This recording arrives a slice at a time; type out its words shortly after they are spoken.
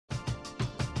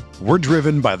We're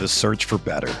driven by the search for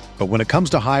better. But when it comes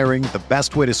to hiring, the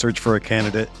best way to search for a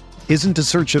candidate isn't to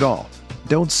search at all.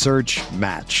 Don't search,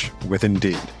 match with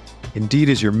Indeed. Indeed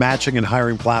is your matching and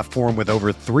hiring platform with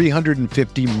over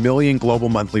 350 million global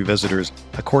monthly visitors,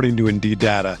 according to Indeed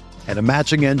data, and a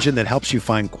matching engine that helps you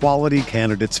find quality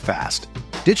candidates fast.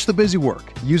 Ditch the busy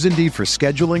work. Use Indeed for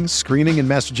scheduling, screening, and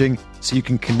messaging so you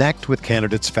can connect with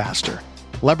candidates faster.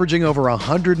 Leveraging over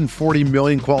 140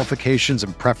 million qualifications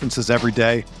and preferences every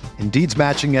day, Indeed's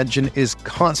matching engine is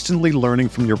constantly learning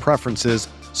from your preferences,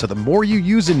 so the more you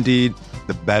use Indeed,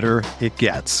 the better it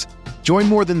gets. Join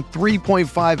more than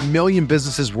 3.5 million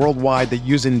businesses worldwide that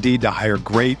use Indeed to hire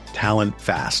great talent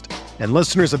fast. And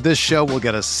listeners of this show will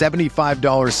get a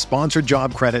 $75 sponsored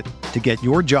job credit to get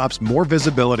your jobs more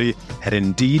visibility at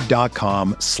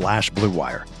Indeed.com/Blue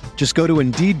Wire. Just go to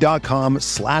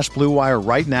Indeed.com/Blue Wire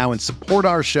right now and support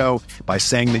our show by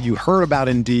saying that you heard about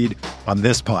Indeed on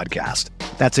this podcast.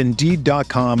 That's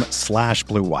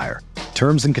Indeed.com/Blue Wire.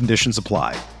 Terms and conditions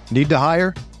apply. Need to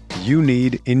hire? You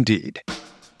need Indeed.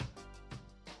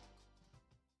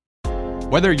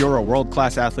 Whether you're a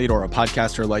world-class athlete or a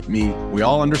podcaster like me, we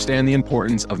all understand the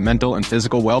importance of mental and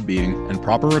physical well-being and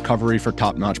proper recovery for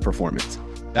top-notch performance.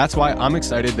 That's why I'm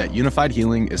excited that Unified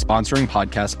Healing is sponsoring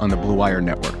podcasts on the Blue Wire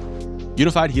Network.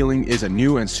 Unified Healing is a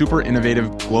new and super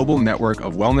innovative global network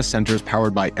of wellness centers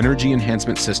powered by Energy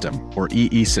Enhancement System, or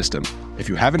EE System. If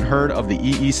you haven't heard of the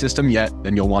EE System yet,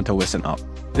 then you'll want to listen up.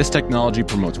 This technology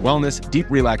promotes wellness, deep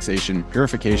relaxation,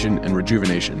 purification, and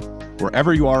rejuvenation.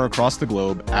 Wherever you are across the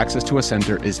globe, access to a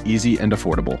center is easy and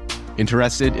affordable.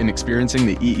 Interested in experiencing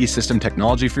the EE System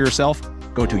technology for yourself?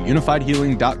 Go to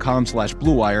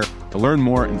unifiedhealing.com/Blue Wire to learn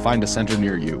more and find a center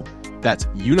near you. That's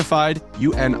unified,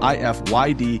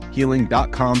 UNIFYD,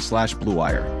 healing.com/Blue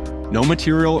Wire. No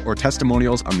material or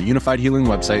testimonials on the Unified Healing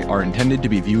website are intended to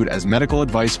be viewed as medical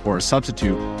advice or a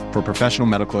substitute for professional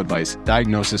medical advice,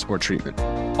 diagnosis, or treatment.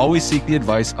 Always seek the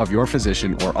advice of your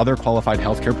physician or other qualified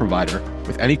healthcare provider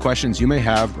with any questions you may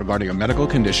have regarding a medical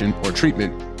condition or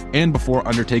treatment and before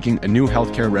undertaking a new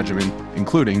healthcare regimen,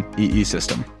 including EE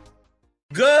System.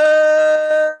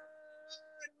 Good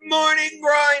morning,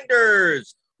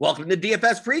 Grinders. Welcome to the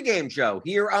DFS pregame show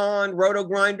here on Roto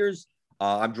Grinders.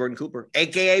 I'm Jordan Cooper,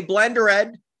 a.k.a. Blender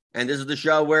Ed, and this is the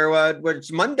show where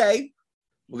it's Monday.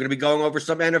 We're going to be going over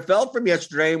some NFL from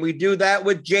yesterday, and we do that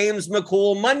with James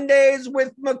McCool. Mondays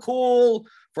with McCool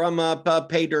from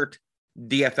Pay Dirt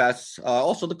DFS,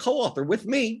 also the co-author with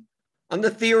me on the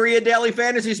Theory of Daily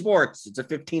Fantasy Sports. It's a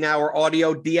 15-hour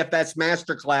audio DFS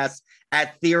masterclass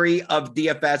at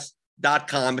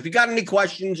theoryofdfs.com. If you got any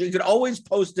questions, you can always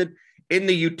post it in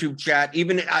the YouTube chat.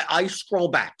 Even I scroll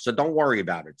back, so don't worry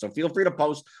about it. So feel free to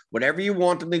post whatever you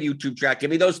want in the YouTube chat. Give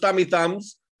me those thummy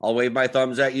thumbs. I'll wave my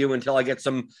thumbs at you until I get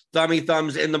some thummy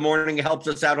thumbs in the morning. It helps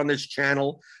us out on this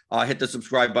channel. Hit the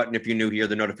subscribe button if you're new here,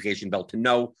 the notification bell to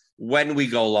know when we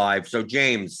go live. So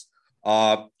James,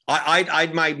 I'd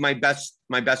my best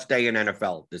day in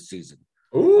NFL this season.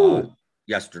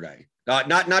 Yesterday,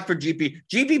 not for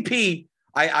GPP.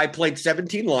 I played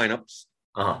 17 lineups.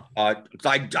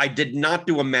 I did not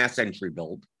do a mass entry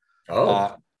build.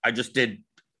 I just did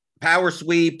power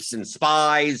sweeps and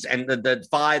spies and the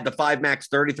five max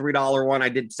 $33 one. I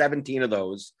did 17 of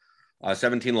those,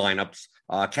 17 lineups,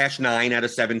 cash 9 out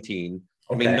of 17.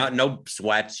 Okay. I mean, no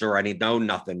sweats or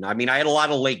nothing. I mean, I had a lot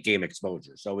of late game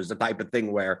exposure. So it was the type of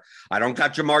thing where I don't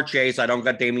got Jamar Chase. I don't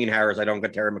got Damian Harris. I don't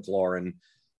got Terry McLaurin.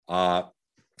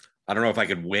 I don't know if I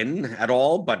could win at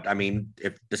all, but I mean,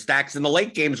 if the stacks in the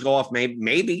late games go off,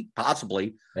 maybe,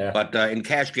 possibly. Yeah. But in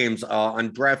cash games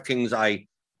on DraftKings, I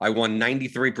won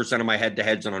 93% of my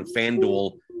head-to-heads, and on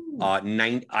FanDuel,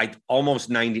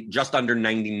 just under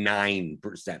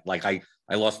 99%. Like I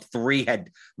lost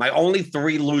my only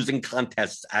 3 losing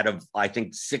contests out of, I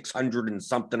think, 600 and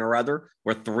something or other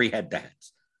were 3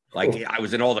 head-to-heads. Like I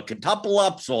was in all the quintuple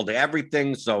ups, all the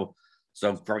everything. So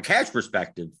from a cash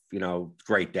perspective,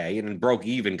 great day, and then broke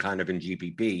even kind of in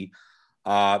GPP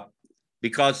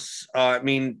because I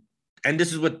mean, and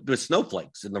this is with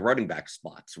snowflakes in the running back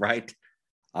spots, right?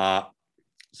 So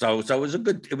it was a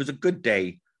good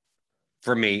day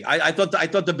for me. I thought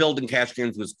the build in cash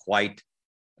games was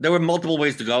there were multiple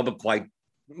ways to go, but quite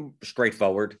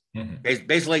straightforward. Mm-hmm.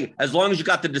 Basically, as long as you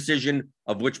got the decision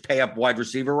of which pay up wide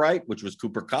receiver right, which was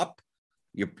Cooper Kupp,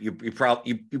 you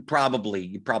probably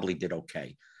did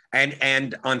okay.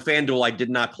 And on FanDuel, I did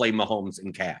not play Mahomes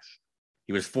in cash.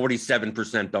 He was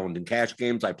 47% owned in cash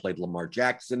games. I played Lamar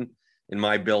Jackson in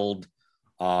my build.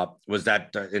 Was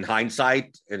that in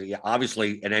hindsight?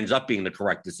 Obviously, it ends up being the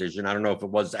correct decision. I don't know if it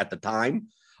was at the time.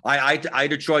 I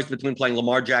had a choice between playing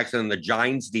Lamar Jackson and the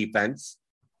Giants defense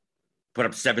put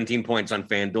up 17 points on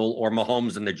FanDuel, or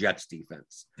Mahomes and the Jets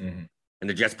defense. Mm-hmm. And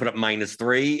the Jets put up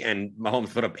 -3 and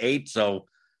Mahomes put up 8. So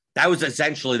that was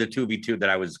essentially the 2v2 that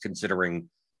I was considering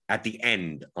at the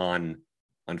end on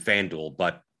FanDuel.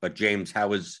 But James, how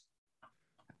was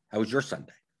your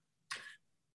Sunday?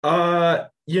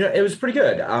 It was pretty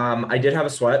good. I did have a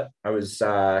sweat. I was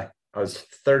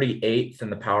 38th in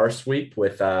the power sweep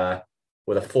with a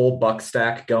full buck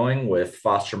stack going with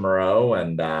Foster Moreau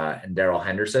and Darrell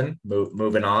Henderson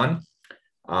moving on.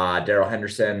 Darrell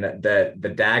Henderson,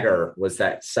 the dagger was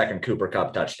that second Cooper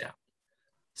Kupp touchdown.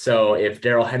 So if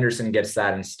Darrell Henderson gets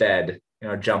that instead,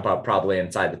 jump up probably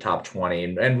inside the top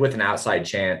 20 and with an outside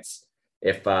chance,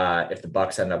 if the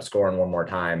Bucks end up scoring one more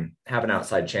time, have an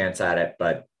outside chance at it.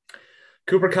 But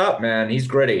Cooper Kupp, man, he's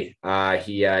gritty.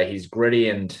 He's gritty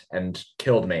and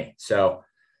killed me. So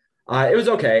it was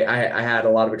okay. I had a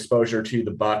lot of exposure to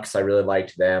the Bucks. I really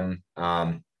liked them.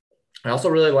 I also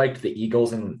really liked the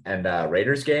Eagles and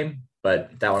Raiders game,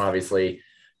 but that one obviously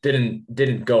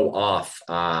didn't go off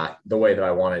the way that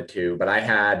I wanted to. But I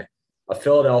had a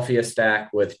Philadelphia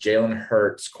stack with Jalen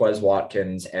Hurts, Quez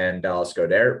Watkins, and Dallas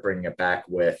Goedert, bringing it back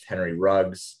with Henry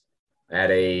Ruggs. I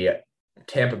had a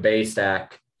Tampa Bay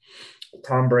stack,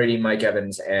 Tom Brady, Mike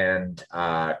Evans, and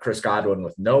Chris Godwin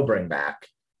with no bring back.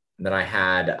 And then I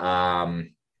had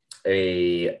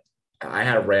a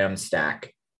Rams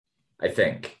stack, I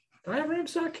think. Did I have a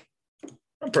Rams stack?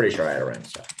 I'm pretty sure I had a Rams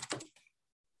stack.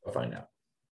 I'll find out.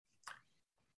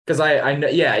 Because I know,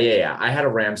 yeah. I had a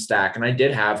Rams stack, and I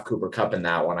did have Cooper Kupp in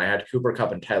that one. I had Cooper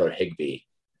Kupp and Tyler Higbee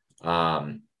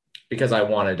because I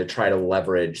wanted to try to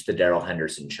leverage the Darrell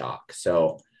Henderson chalk.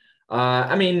 So,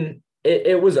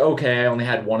 it was okay. I only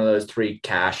had one of those 3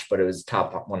 cash, but it was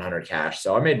top 100 cash.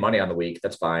 So I made money on the week.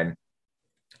 That's fine.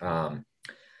 I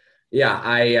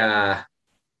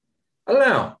don't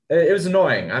know. It was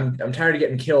annoying. I'm tired of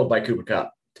getting killed by Cooper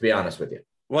Kupp, to be honest with you.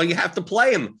 Well, you have to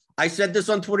play him. I said this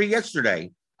on Twitter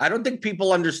yesterday. I don't think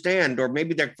people understand, or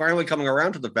maybe they're finally coming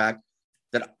around to the fact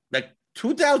that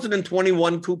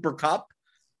 2021 Cooper Kupp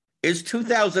is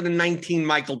 2019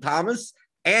 Michael Thomas,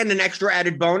 and an extra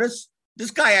added bonus. This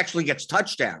guy actually gets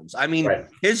touchdowns. I mean, right.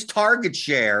 His target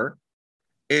share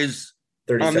is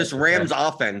on this Rams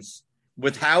offense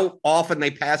with how often they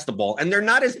pass the ball. And they're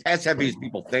not as pass heavy as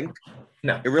people think.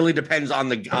 No. It really depends on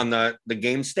the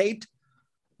game state.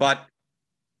 But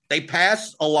they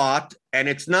pass a lot, and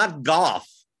it's not Goff.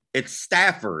 It's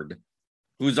Stafford,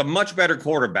 who's a much better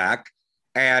quarterback.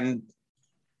 And,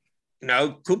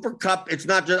 Cooper Kupp, it's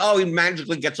not just, he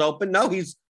magically gets open. No,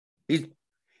 he's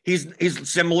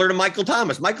similar to Michael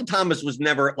Thomas. Michael Thomas was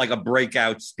never like a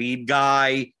breakout speed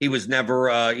guy. He was never,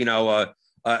 a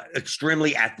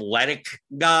extremely athletic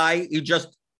guy. He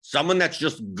just someone that's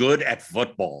just good at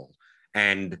football.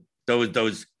 And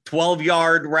those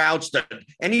 12-yard routes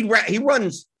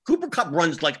Cooper Kupp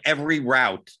runs like every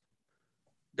route.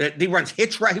 He runs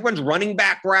hitch route. He runs running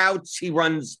back routes. He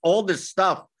runs all this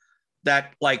stuff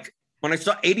that, like, when I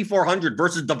saw 8,400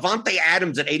 versus Devontae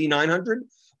Adams at 8,900,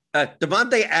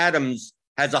 Devontae Adams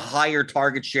has a higher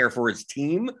target share for his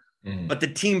team, but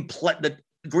the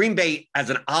Green Bay as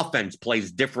an offense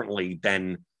plays differently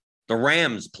than the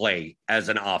Rams play as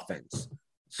an offense.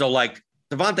 So, like,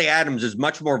 Devontae Adams is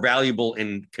much more valuable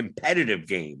in competitive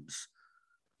games.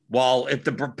 While if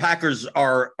the Packers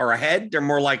are ahead, they're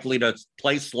more likely to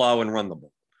play slow and run the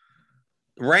ball.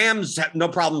 Rams have no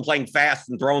problem playing fast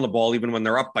and throwing the ball, even when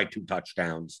they're up by 2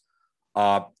 touchdowns.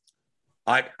 I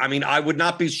would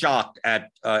not be shocked at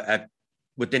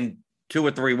within 2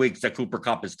 or 3 weeks that Cooper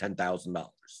Kupp is $10,000,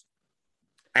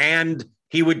 and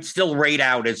he would still rate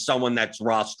out as someone that's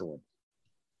rosterable.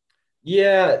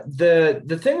 Yeah,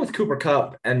 the thing with Cooper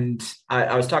Kupp, and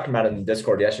I was talking about it in the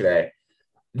Discord yesterday.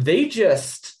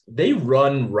 They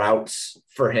run routes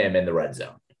for him in the red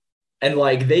zone, and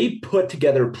like they put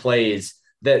together plays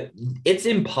that it's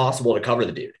impossible to cover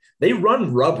the dude. They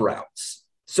run rub routes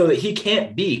so that he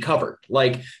can't be covered.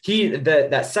 Like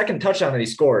that second touchdown that he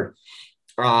scored,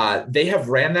 they have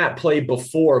ran that play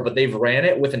before, but they've ran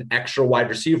it with an extra wide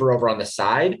receiver over on the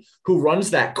side who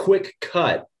runs that quick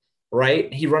cut,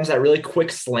 right? He runs that really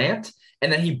quick slant,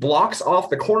 and then he blocks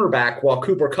off the cornerback while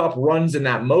Cooper Kupp runs in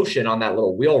that motion on that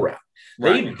little wheel route.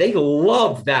 Right. They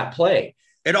love that play.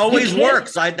 It always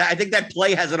works. I think that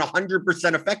play has an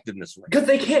 100% effectiveness rate. Because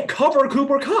they can't cover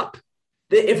Cooper Kupp.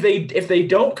 If they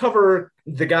don't cover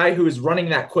the guy who is running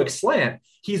that quick slant,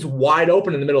 he's wide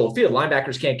open in the middle of the field.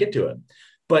 Linebackers can't get to him.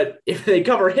 But if they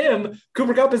cover him,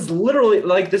 Cooper Kupp is literally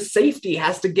like the safety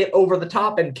has to get over the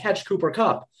top and catch Cooper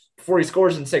Kupp before he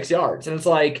scores in 6 yards. And it's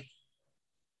like,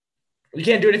 You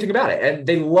can't do anything about it. And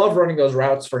they love running those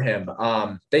routes for him.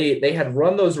 They had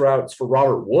run those routes for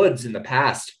Robert Woods in the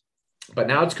past, but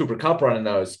now it's Cooper Kupp running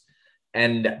those.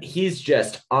 And he's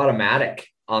just automatic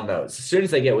on those. As soon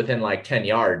as they get within like 10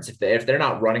 yards, if they're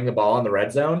not running the ball in the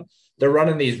red zone, they're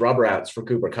running these rubber routes for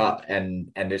Cooper Kupp.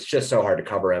 And it's just so hard to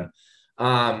cover him.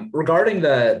 Regarding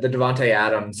the Davante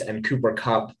Adams and Cooper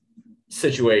Kupp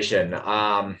situation.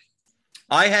 I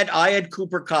had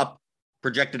Cooper Kupp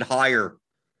projected higher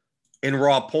in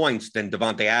raw points than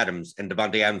Davante Adams, and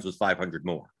Davante Adams was 500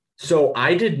 more. So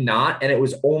I did not, and it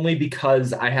was only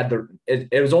because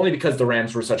it was only because the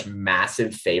Rams were such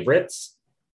massive favorites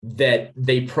that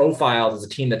they profiled as a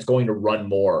team that's going to run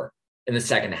more in the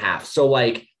second half. So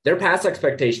like their pass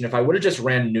expectation, if I would have just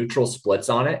ran neutral splits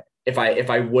on it, if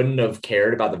I wouldn't have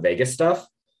cared about the Vegas stuff,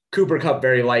 Cooper Kupp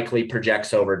very likely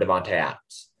projects over Davante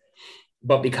Adams.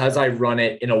 But because I run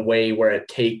it in a way where it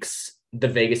takes the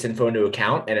Vegas info into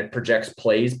account and it projects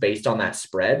plays based on that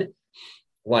spread,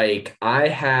 like I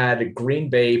had Green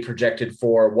Bay projected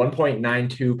for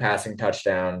 1.92 passing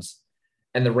touchdowns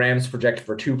and the Rams projected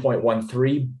for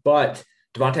 2.13, but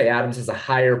Davante Adams has a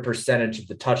higher percentage of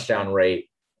the touchdown rate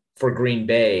for Green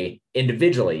Bay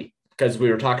individually, because we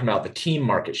were talking about the team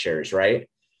market shares, right?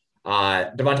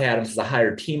 Davante Adams has a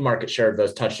higher team market share of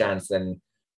those touchdowns than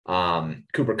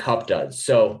Cooper Kupp does.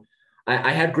 So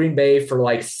I had Green Bay for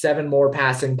like 7 more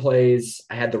passing plays.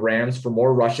 I had the Rams for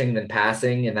more rushing than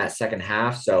passing in that second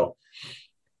half. So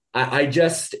I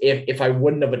just, if I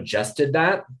wouldn't have adjusted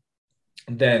that,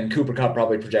 then Cooper Kupp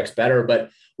probably projects better. But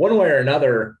one way or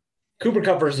another, Cooper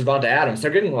Kupp versus Davante Adams,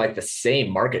 they're getting like the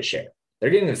same market share.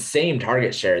 They're getting the same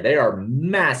target share. They are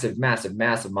massive, massive,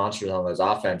 massive monsters on those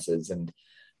offenses. And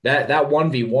that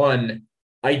 1v1,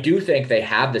 I do think they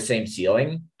have the same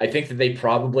ceiling. I think that they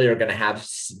probably are going to have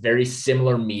very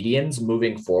similar medians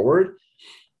moving forward,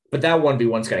 but that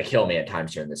 1v1 is going to kill me at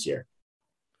times during this year.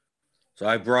 So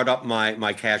I brought up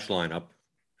my cash lineup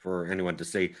for anyone to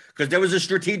see, because there was a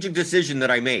strategic decision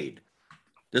that I made.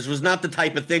 This was not the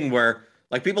type of thing where,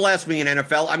 like, people ask me in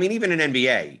NFL, I mean, even in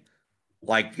NBA,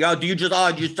 like, yo, do you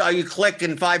you click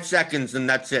in 5 seconds and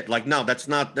that's it? Like, no, that's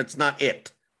not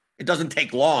it. It doesn't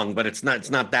take long, but it's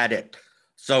not that it.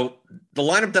 So the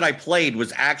lineup that I played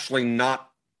was actually not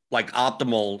like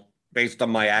optimal based on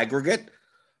my aggregate.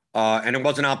 And it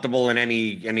wasn't optimal in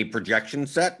any projection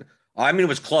set. I mean, it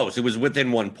was close. It was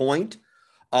within 1 point.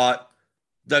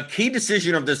 The key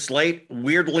decision of this slate,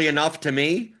 weirdly enough to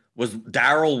me, was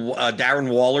Darren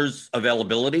Waller's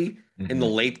availability in the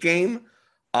late game.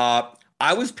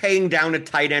 I was paying down at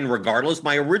tight end regardless.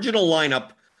 My original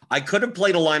lineup, I could have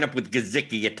played a lineup with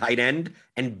Gesicki at tight end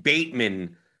and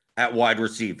Bateman at wide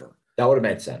receiver. That would have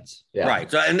made sense. Yeah. Right.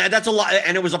 So, and that's a lot.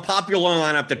 And it was a popular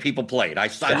lineup that people played. I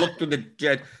looked through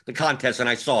the contest and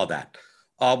I saw that.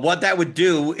 What that would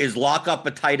do is lock up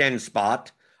a tight end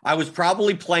spot. I was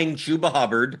probably playing Chuba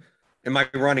Hubbard in my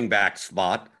running back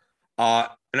spot.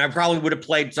 And I probably would have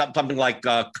played something like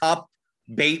Kupp,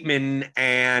 Bateman,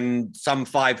 and some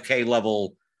 5K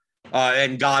level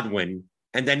and Godwin,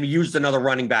 and then used another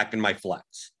running back in my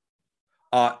flex.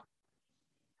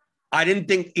 I didn't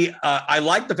think I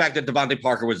liked the fact that Devontae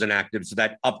Parker was inactive, so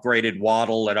that upgraded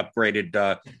Waddle and upgraded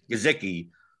Gesicki.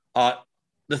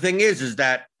 The thing is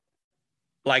that,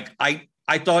 like, I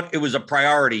thought it was a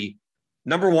priority,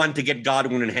 number one, to get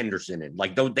Godwin and Henderson in.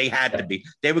 Like, they had to be.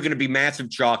 They were going to be massive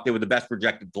chalk. They were the best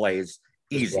projected plays.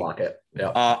 Easy. Just block it.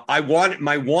 Yeah.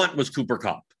 My want was Cooper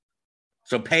Kupp,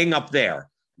 so paying up there.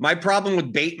 My problem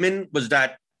with Bateman was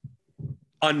that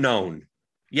unknown.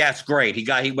 Yes, great.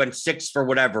 He went 6 for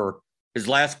whatever his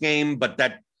last game, but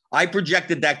that I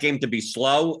projected that game to be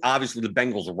slow. Obviously, the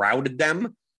Bengals routed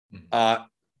them. I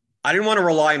didn't want to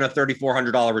rely on a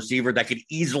 $3,400 receiver that could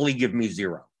easily give me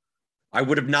 0. I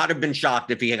would have not have been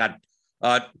shocked if he had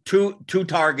two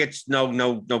targets,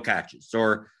 no catches,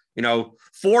 or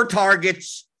 4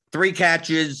 targets, 3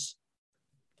 catches,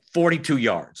 42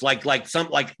 yards.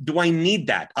 Do I need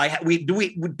that?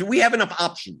 Do we have enough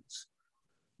options?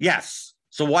 Yes.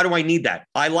 So why do I need that?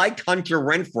 I liked Hunter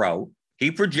Renfrow.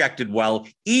 He projected well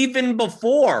even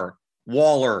before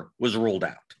Waller was ruled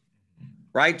out.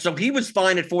 Right? So he was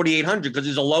fine at 4,800 because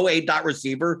he's a low A.dot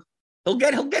receiver. He'll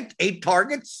get 8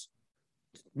 targets,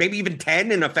 maybe even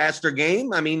 10 in a faster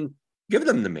game. I mean, give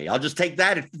them to me. I'll just take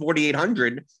that at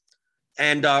 4,800.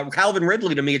 And Calvin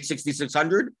Ridley to me at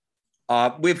 6,600.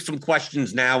 We have some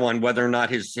questions now on whether or not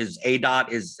his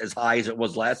A.dot is as high as it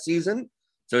was last season.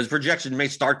 So his projection may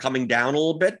start coming down a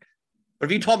little bit. But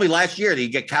if you told me last year that you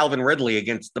get Calvin Ridley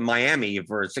against the Miami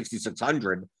for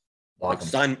 6,600,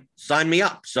 sign me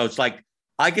up. So it's like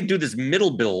I could do this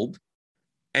middle build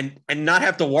and not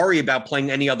have to worry about playing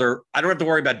any other. I don't have to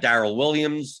worry about Darrell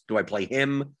Williams. Do I play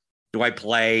him? Do I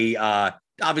play?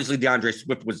 Obviously, DeAndre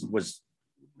Swift was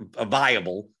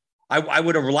viable. I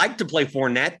would have liked to play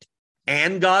Fournette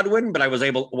and Godwin, but I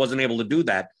wasn't able to do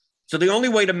that. So the only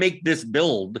way to make this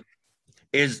build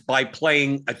is by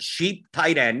playing a cheap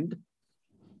tight end,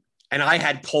 and I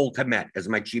had Cole Kmet as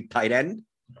my cheap tight end,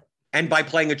 and by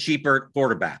playing a cheaper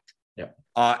quarterback. Yeah.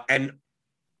 And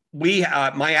we,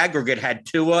 my aggregate had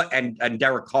Tua and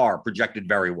Derek Carr projected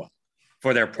very well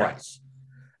for their price.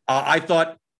 I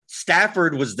thought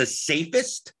Stafford was the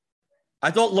safest.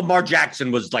 I thought Lamar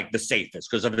Jackson was like the safest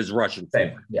because of his rushing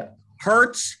floor. Yeah.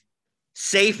 Hurts,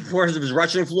 safe because of his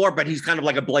rushing floor, but he's kind of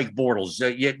like a Blake Bortles.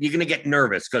 You're going to get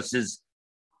nervous because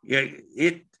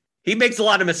he makes a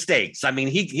lot of mistakes. I mean,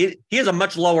 he has a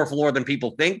much lower floor than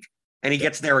people think, and he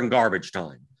gets there in garbage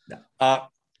time. Yeah.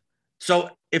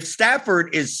 So if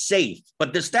Stafford is safe,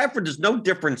 but Stafford, there's no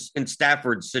difference in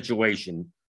Stafford's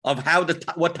situation of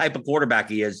what type of quarterback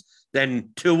he is than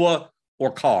Tua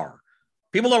or Carr.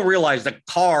 People don't realize that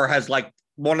Carr has like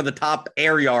one of the top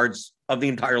air yards of the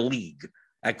entire league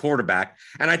at quarterback.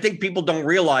 And I think people don't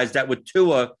realize that with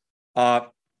Tua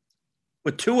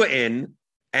in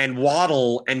and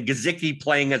Waddle and Gesicki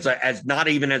playing as not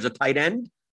even as a tight end,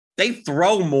 they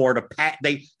throw more to pat.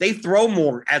 They throw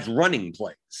more as running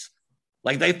plays.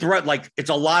 Like they throw, like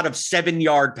it's a lot of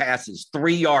 7-yard passes,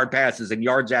 3-yard passes, and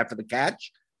yards after the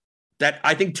catch. That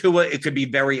I think Tua, it could be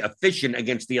very efficient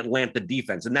against the Atlanta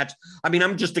defense. And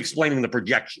I'm just explaining the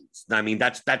projections. I mean,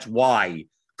 that's why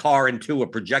Carr and Tua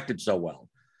projected so well.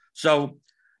 So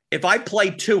if I play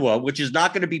Tua, which is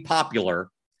not going to be popular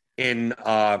in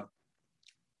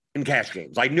cash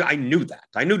games, I knew that.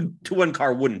 I knew Tua and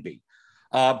Carr wouldn't be.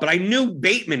 But I knew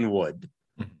Bateman would.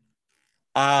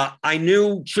 I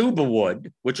knew Chuba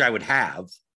would, which I would have.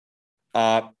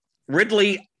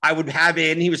 Ridley, I would have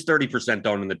in. He was 30%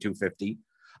 owned in the 250.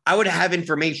 I would have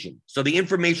information. So the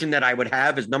information that I would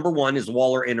have is, number one, is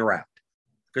Waller in or out?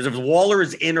 Because if Waller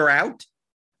is in or out,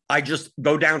 I just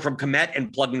go down from Kmet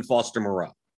and plug in Foster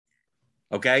Moreau.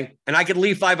 Okay? And I could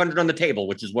leave 500 on the table,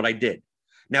 which is what I did.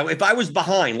 Now, if I was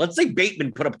behind, let's say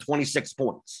Bateman put up 26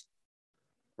 points.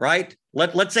 Right?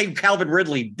 Let's say Calvin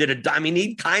Ridley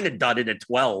he kind of dudded at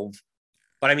 12,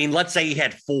 but let's say he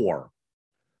had 4.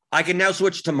 I can now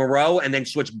switch to Moreau and then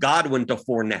switch Godwin to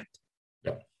Fournette.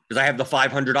 Yep. Because I have the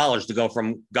 $500 to go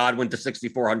from Godwin to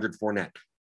 6,400 Fournette.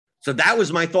 So that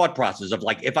was my thought process of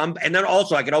like, and then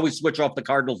also I could always switch off the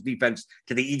Cardinals defense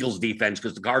to the Eagles defense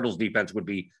because the Cardinals defense would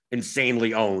be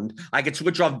insanely owned. I could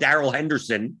switch off Darrell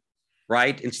Henderson,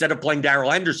 right? Instead of playing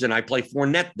Darrell Henderson, I play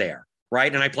Fournette there.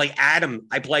 Right. And I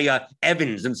play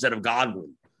Evans instead of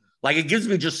Godwin. Like it gives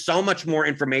me just so much more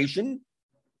information.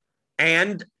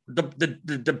 And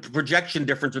the projection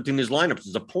difference between these lineups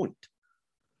is a point.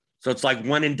 So it's like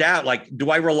when in doubt, like,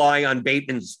 do I rely on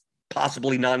Bateman's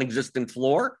possibly non-existent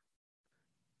floor?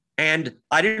 And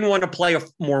I didn't want to play a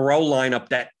Moreau lineup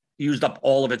that used up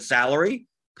all of its salary.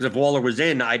 Because if Waller was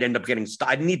in, I'd end up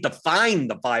I'd need to find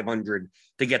the 500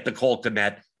 to get the Cole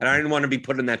Kmet. And I didn't want to be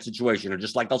put in that situation. Or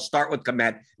just like, I'll start with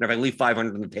Kmet. And if I leave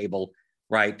 500 on the table,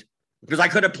 right? Because I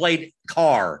could have played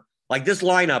Carr. Like this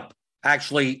lineup,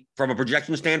 actually, from a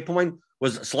projection standpoint,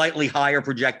 was slightly higher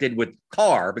projected with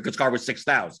Carr because Carr was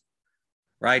 6,000.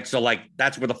 Right? So like,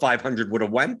 that's where the 500 would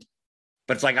have went.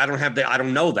 But it's like, I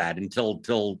don't know that until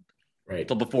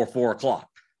before 4 o'clock.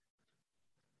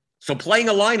 So playing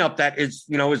a lineup that is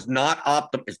not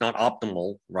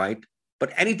optimal, right?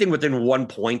 But anything within 1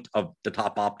 point of the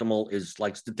top optimal is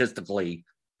like statistically,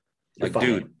 like,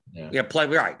 dude, play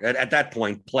right at that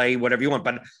point, play whatever you want.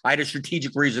 But I had a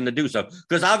strategic reason to do so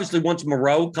because obviously once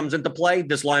Moreau comes into play,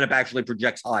 this lineup actually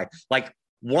projects high. Like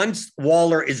once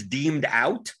Waller is deemed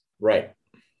out, right?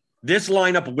 This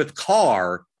lineup with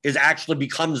Carr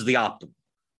becomes the optimal.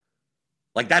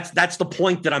 Like that's the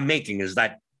point that I'm making is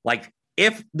that like.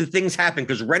 If the things happen,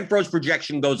 because Renfro's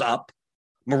projection goes up,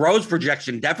 Moreau's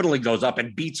projection definitely goes up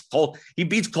and beats Cole. He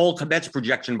beats Cole Kmet's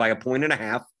projection by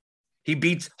 1.5. He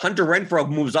beats Hunter Renfrow,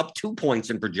 moves up 2 points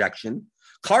in projection.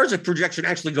 Carr's projection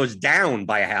actually goes down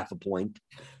by 0.5 point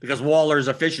because Waller's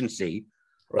efficiency,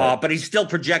 right. But he still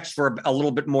projects for a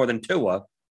little bit more than Tua.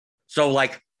 So,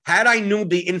 like, had I knew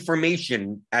the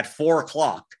information at 4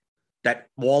 o'clock that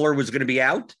Waller was going to be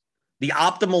out, the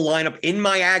optimal lineup in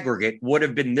my aggregate would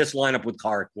have been this lineup with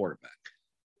Carr at quarterback.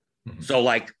 Mm-hmm. So,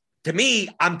 like, to me,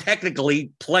 I'm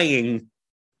technically playing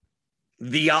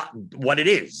what it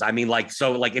is.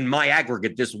 In my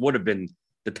aggregate, this would have been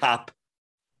the top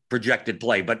projected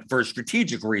play. But for a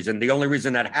strategic reason, the only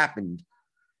reason that happened,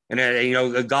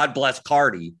 and God bless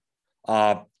Cardi,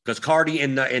 because Cardi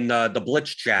in the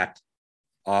Blitz chat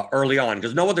early on,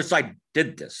 because no other site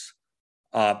did this.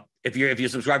 If you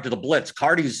subscribe to the Blitz,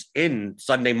 Cardi's in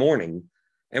Sunday morning,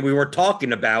 and we were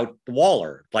talking about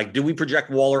Waller. Like, do we project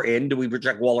Waller in? Do we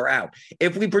project Waller out?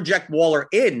 If we project Waller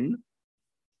in,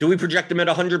 do we project him at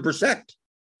 100%?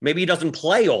 Maybe he doesn't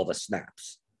play all the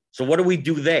snaps. So what do we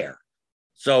do there?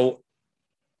 So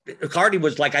Cardi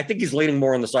was like, I think he's leaning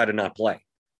more on the side of not play.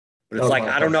 But it's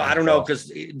I don't know,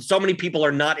 because so many people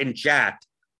are not in chat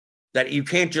that you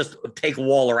can't just take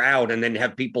Waller out and then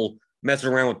have people messing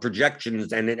around with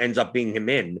projections and it ends up being him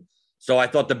in. So I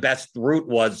thought the best route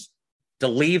was to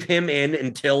leave him in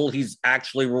until he's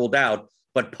actually ruled out,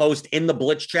 but post in the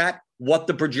Blitz chat what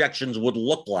the projections would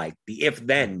look like, the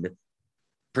if-then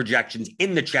projections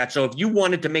in the chat. So if you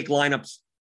wanted to make lineups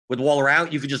with Waller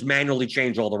out, you could just manually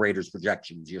change all the Raiders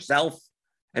projections yourself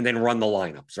and then run the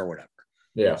lineups or whatever.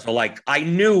 Yeah. So I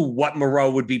knew what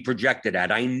Moreau would be projected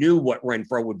at. I knew what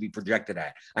Renfrow would be projected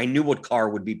at. I knew what Carr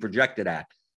would be projected at.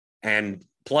 And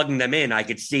plugging them in, I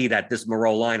could see that this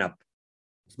Moreau lineup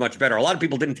is much better. A lot of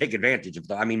people didn't take advantage of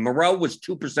that. I mean, Moreau was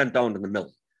 2% owned in the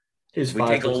middle. He's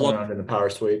 5% owned in the power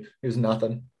sweep. He's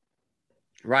nothing.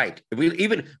 Right.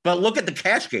 But look at the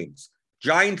cash games.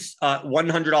 Giants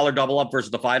 $100 double up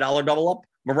versus the $5 double up.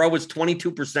 Moreau was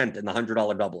 22% in the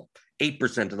 $100 double up,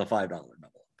 8% in the $5 double up.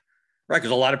 Right,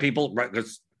 because a lot of people,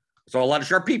 a lot of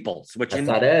sharp people switching.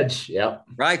 That's that edge, yeah.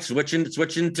 Right, switching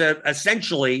to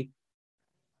essentially,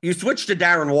 you switch to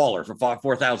Darren Waller for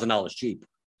 $4,000 cheap.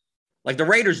 Like the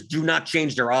Raiders do not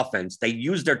change their offense. They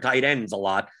use their tight ends a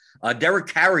lot. Derek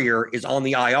Carrier is on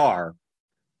the IR.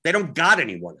 They don't got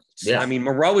anyone else. Yeah. I mean,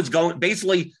 Moreau is going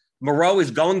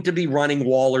to be running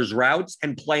Waller's routes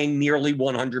and playing nearly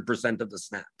 100% of the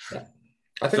snaps. Yeah.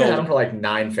 I think I had him for like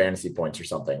 9 fantasy points or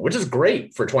something, which is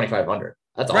great for 2,500.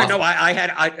 That's awesome. Right. No, I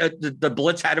had the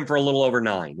Blitz had him for a little over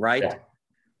 9, right? Yeah.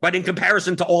 But in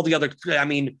comparison to all the other, I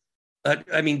mean,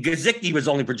 Gesicki was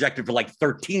only projected for like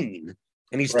 13,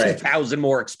 and he's 2,000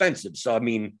 more expensive. So I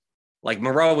mean, like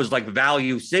Moreau was like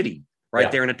value city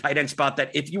right there in a tight end spot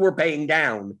that if you were paying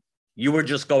down, you were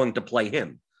just going to play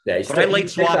him. Yeah, he's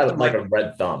late swapped like a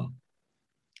red thumb.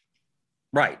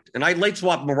 Right, and I late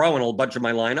swapped Moreau in a bunch of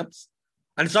my lineups.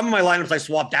 And some of my lineups I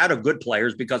swapped out of good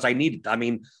players because I needed. I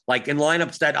mean, like in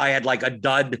lineups that I had like a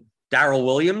dud Darrell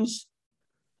Williams,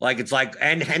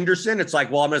 and Henderson. It's like,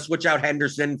 well, I'm going to switch out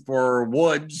Henderson for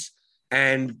Woods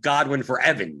and Godwin for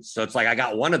Evans. So it's like I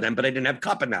got one of them, but I didn't have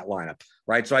Kupp in that lineup,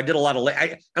 right? So I did a lot of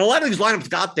and a lot of these lineups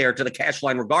got there to the cash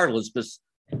line regardless because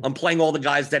I'm playing all the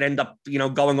guys that end up,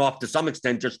 going off to some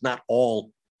extent, just not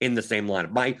all in the same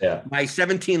lineup. My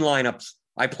 17 lineups,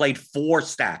 I played 4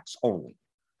 stacks only.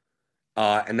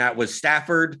 And that was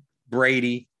Stafford,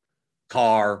 Brady,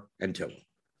 Carr, and Tua.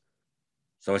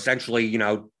 So essentially,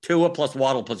 Tua plus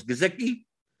Waddle plus Gesicki,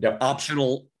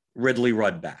 optional Ridley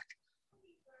Rudd back.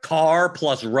 Carr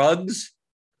plus Ruggs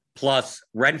plus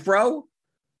Renfrow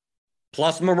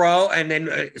plus Moreau, and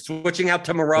then switching out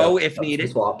to Moreau if needed.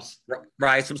 Some swaps.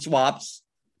 Right, some swaps.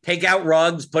 Take out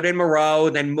Ruggs, put in Moreau,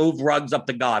 then move Ruggs up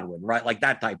to Godwin, right? Like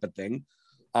that type of thing.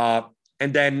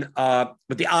 And then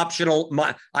with the optional,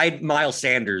 I had Miles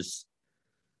Sanders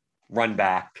run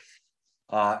back.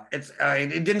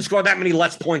 It didn't score that many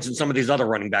less points than some of these other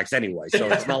running backs anyway, so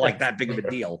it's not like that big of a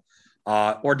deal.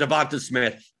 Or Devonta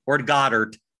Smith or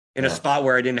Goddard in a spot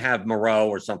where I didn't have Moreau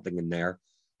or something in there.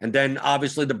 And then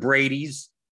obviously the Brady's.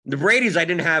 The Brady's I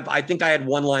didn't have. I think I had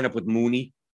one lineup with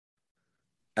Mooney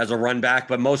as a run back,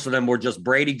 but most of them were just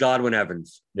Brady, Godwin,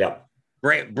 Evans. Yeah.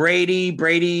 Brady,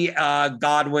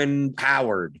 Godwin,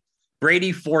 Howard,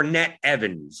 Brady, Fournette,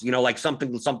 Evans, like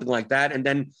something like that. And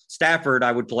then Stafford,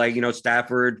 I would play,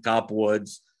 Stafford, Kupp,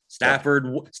 Woods, Stafford,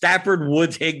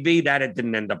 Woods, Higbee. That it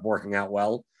didn't end up working out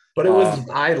well. But it was,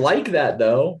 I like that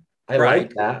though. I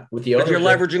like that with the. But you're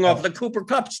leveraging off the Cooper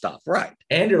Kupp stuff, right?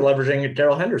 And you're leveraging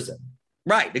Darrell Henderson.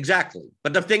 Right, exactly.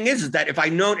 But the thing is that if I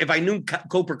knew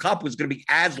Cooper Kupp was going to be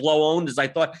as low owned as I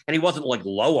thought, and he wasn't like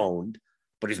low owned,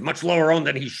 but he's much lower owned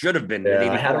than he should have been.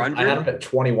 Yeah, I had him at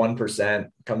 21%,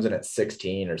 comes in at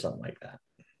 16 or something like that.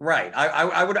 Right.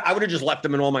 I would have just left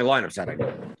him in all my lineups had I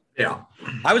known. Yeah.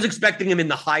 I was expecting him in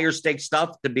the higher stake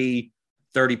stuff to be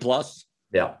 30 plus.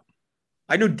 Yeah.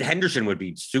 I knew Henderson would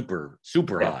be super,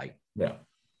 super high. Yeah.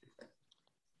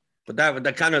 But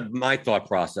that kind of my thought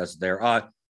process there.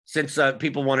 Since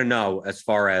people want to know as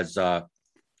far as the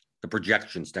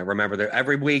projections, now remember that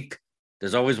every week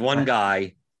there's always one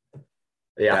guy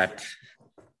that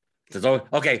So,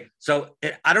 okay, so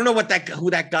I don't know who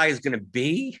that guy is going to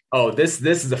be. Oh, this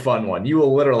is a fun one. You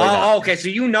will literally. Oh, okay. So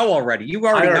you know already. You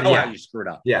already know how you screwed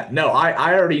up. Yeah. No,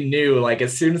 I already knew. Like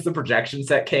as soon as the projection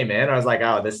set came in, I was like,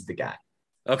 oh, this is the guy.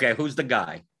 Okay, who's the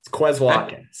guy? It's Quez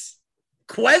Watkins.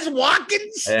 Quez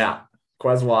Watkins? Yeah,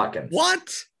 Quez Watkins.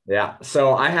 What? Yeah.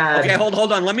 So I had. Okay, hold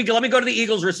on. Let me go to the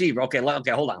Eagles receiver. Okay, hold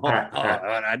on. All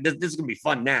right. This is gonna be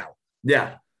fun now.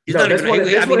 Yeah. He's not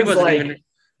even.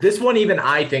 This one even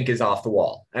I think is off the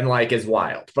wall and like is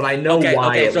wild, but I know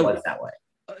why it was that way.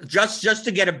 Just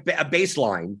to get a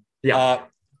baseline. Yeah.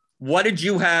 What did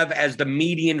you have as the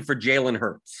median for Jalen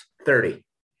Hurts? 30.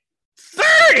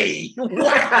 30.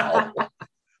 Wow.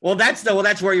 Well, that's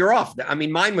where you're off. I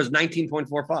mean, mine was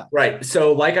 19.45. Right.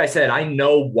 So, like I said, I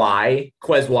know why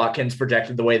Quez Watkins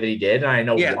projected the way that he did, and I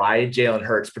know why Jalen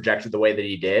Hurts projected the way that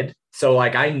he did. So,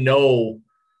 like, I know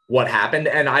what happened,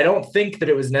 and I don't think that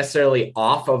it was necessarily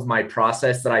off of my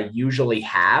process that I usually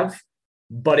have,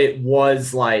 but it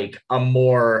was like a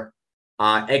more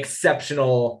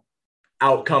exceptional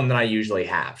outcome than I usually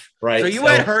have. Right. So you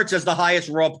had Hurts as the highest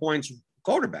raw points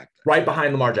quarterback, right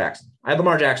behind Lamar Jackson. I had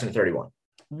Lamar Jackson at 31.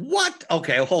 What?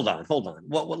 Okay, hold on.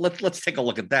 Well, let's take a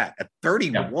look at that. At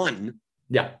 31.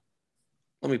 Yeah.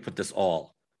 Let me put this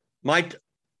all. I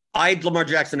had Lamar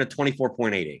Jackson at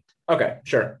 24.88. Okay,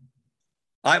 sure.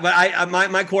 My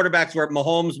quarterbacks were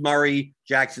Mahomes, Murray,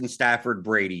 Jackson, Stafford,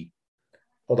 Brady.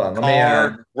 Hold on.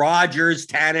 Carr, Rodgers,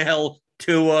 Tannehill,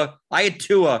 Tua. I had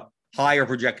Tua higher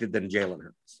projected than Jalen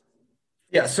Hurts.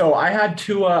 Yeah, so I had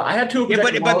Tua.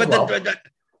 Projected but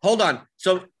hold on.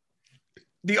 So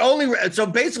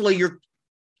basically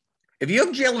if you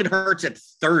have Jalen Hurts at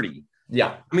 30,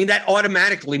 yeah, I mean that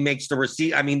automatically makes the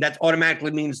receipt. I mean that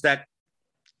automatically means that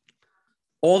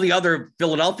all the other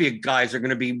Philadelphia guys are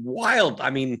going to be wild. I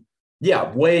mean,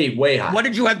 yeah, way high. What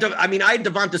did you have? I mean, I had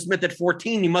Devonta Smith at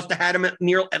 14. You must have had him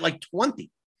at like 20.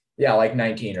 Yeah, like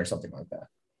 19 or something like that.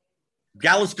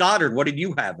 Dallas Goedert, what did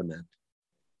you have him at?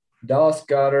 Dallas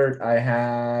Goedert, I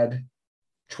had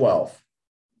 12.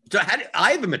 So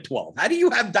I have him at 12. How do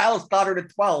you have Dallas Goedert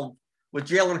at 12 with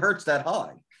Jalen Hurts that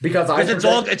high? Because it's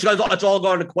all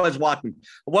going to Quez Watkins.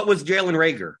 What was Jalen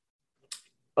Reagor?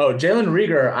 Oh, Jalen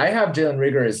Reagor. I have Jalen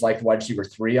Reagor as like wide receiver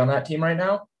 3 on that team right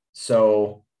now.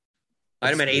 So I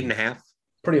had him at 8.5.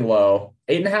 Pretty low.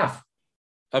 8.5.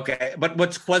 Okay. But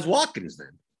what's Quez Watkins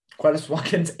then? Quez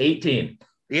Watkins, 18.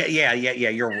 Yeah.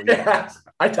 You're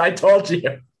I told you.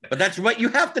 But that's what you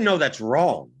have to know that's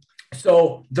wrong.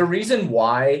 So the reason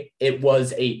why it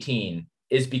was 18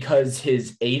 is because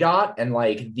his ADOT and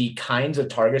like the kinds of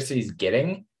targets that he's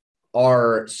getting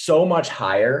are so much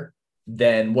higher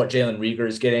than what Jalen Reagor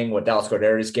is getting, what Dallas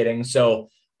Goedert is getting. So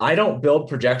I don't build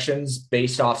projections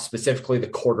based off specifically the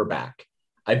quarterback.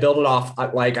 I build it off,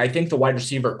 like, I think the wide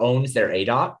receiver owns their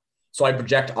ADOT. So I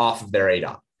project off of their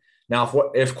ADOT. Now,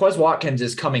 if Quez Watkins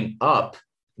is coming up,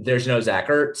 there's no Zach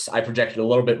Ertz. I projected a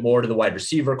little bit more to the wide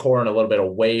receiver core and a little bit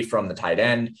away from the tight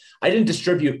end. I didn't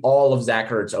distribute all of Zach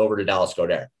Ertz over to Dallas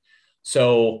Goedert.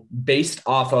 So based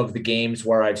off of the games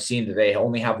where I've seen that they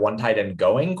only have one tight end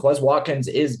going, Quez Watkins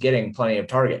is getting plenty of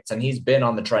targets, and he's been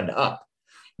on the trend up.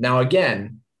 Now,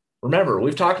 again, remember,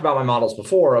 we've talked about my models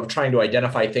before of trying to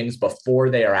identify things before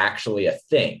they are actually a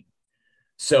thing.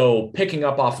 So picking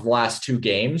up off of the last 2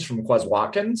 games from Quez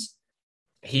Watkins,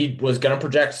 he was going to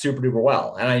project super duper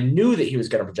well. And I knew that he was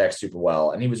going to project super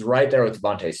well. And he was right there with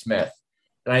Devonta Smith.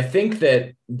 And I think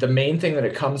that the main thing that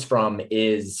it comes from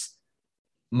is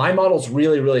my models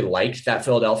really, really liked that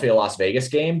Philadelphia-Las Vegas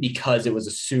game because it was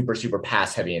a super, super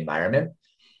pass-heavy environment.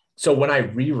 So when I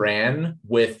reran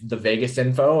with the Vegas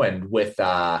info and with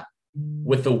the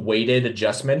weighted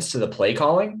adjustments to the play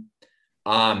calling,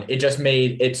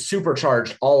 it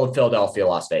supercharged all of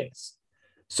Philadelphia-Las Vegas.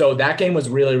 So that game was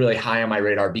really, really high on my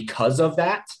radar because of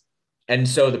that. And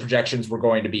so the projections were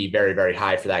going to be very, very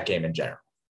high for that game in general.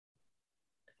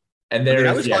 And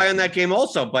I was high on that game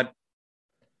also, but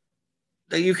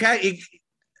you can't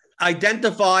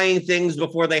identifying things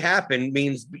before they happen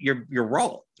means you're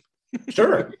wrong.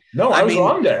 Sure. No, I was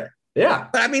wrong there. Yeah.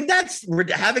 But I mean, that's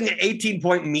having an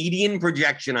 18-point median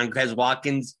projection on Quez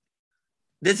Watkins.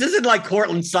 This isn't like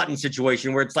Cortland Sutton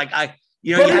situation where it's like,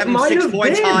 you have him 6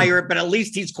 points higher, but at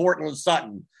least he's Cortland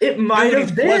Sutton. It might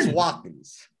have been. Quez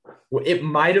Watkins. It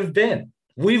might have been.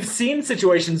 We've seen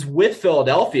situations with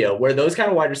Philadelphia where those kind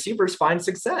of wide receivers find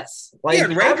success. Like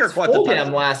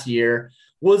Fulgham last year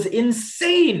was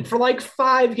insane for like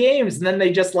 5 games, and then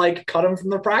they just like cut him from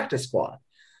the practice squad.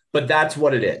 But that's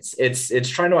what it is. It's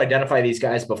trying to identify these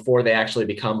guys before they actually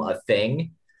become a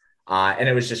thing. And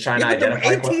it was just trying to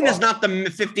identify. 18 is not the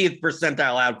 50th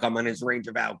percentile outcome on his range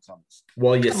of outcomes.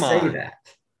 Well, you say that.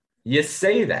 You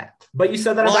say that, but you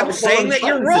said that Well, about I'm the saying that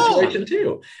you're wrong. situation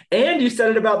too. And you said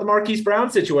it about the Marquise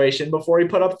Brown situation before he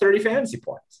put up 30 fantasy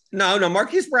points. No,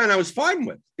 Marquise Brown, I was fine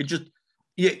with. It just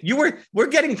we're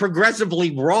getting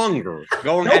progressively wronger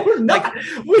going No, we're not. like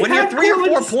when you're 3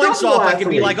 or 4 points off, I can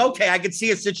be like, okay, I could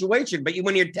see a situation. But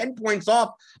when you're 10 points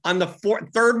off on the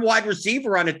third wide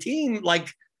receiver on a team, like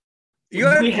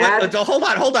hold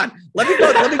on. Let me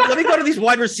go to these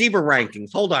wide receiver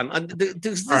rankings. Hold on.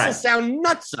 This will sound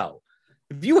nutso.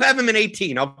 If you have him in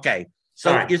 18, okay.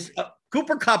 So is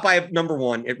Cooper Kupp, I have number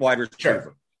 1 at wide receiver.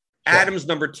 Sure. Adams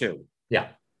number 2. Yeah.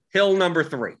 Hill number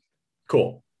 3.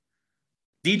 Cool.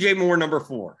 DJ Moore number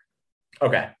 4.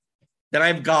 Okay. Then I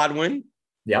have Godwin.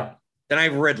 Yep. Then I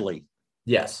have Ridley.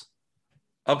 Yes.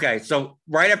 Okay. So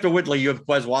right after Ridley, you have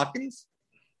Quez Watkins?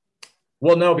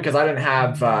 Well, no, because I didn't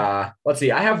have let's see.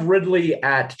 I have Ridley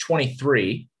at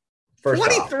 23.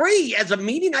 23 as a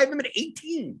median. I have him at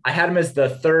 18. I had him as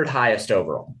the 3rd highest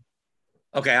overall.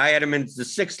 Okay. I had him in the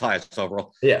 6th highest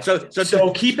overall. Yeah.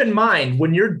 So keep in mind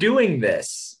when you're doing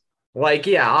this, like,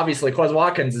 yeah, obviously Quez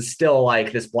Watkins is still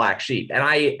like this black sheep. And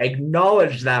I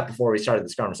acknowledged that before we started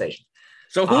this conversation.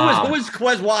 So who was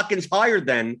Quez Watkins higher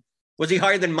than? Was he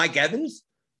higher than Mike Evans?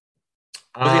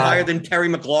 Was he higher than Terry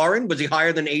McLaurin? Was he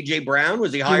higher than AJ Brown?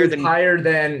 Was he higher than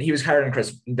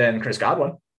Chris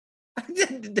Godwin?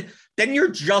 Then you're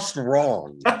just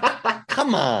wrong.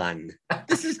 Come on.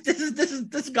 This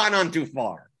has gone on too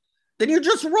far. Then you're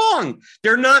just wrong.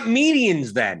 They're not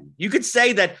medians then. You could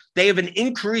say that they have an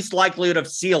increased likelihood of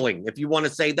ceiling if you want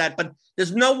to say that, but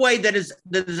there's no way that his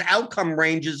outcome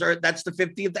ranges are that's the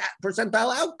 50th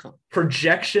percentile outcome.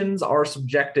 Projections are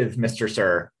subjective, Mr.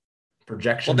 Sir.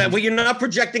 Projections. Well, you're not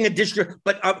projecting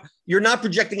but you're not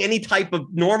projecting any type of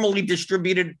normally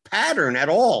distributed pattern at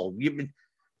all.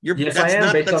 Yes, I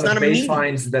am based on the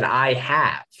baselines that I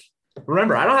have.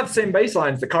 Remember, I don't have the same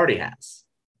baselines that Cardi has.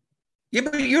 Yeah,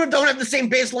 but you don't have the same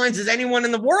baselines as anyone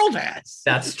in the world has.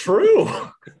 That's true.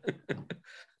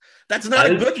 That's not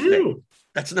a good thing.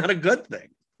 That's not a good thing.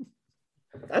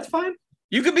 That's fine.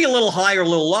 You could be a little higher, a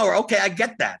little lower. Okay, I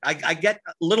get that. I get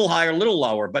a little higher, a little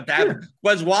lower. But to have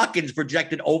Quez Watkins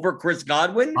projected over Chris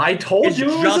Godwin, I told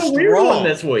you it was a weird one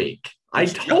this week. I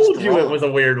told you it was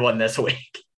a weird one this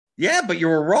week. Yeah, but you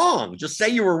were wrong. Just say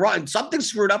you were wrong. Something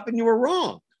screwed up and you were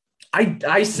wrong.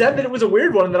 I said that it was a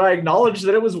weird one, and that I acknowledged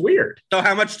that it was weird. So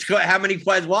how many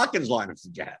Quez Watkins lineups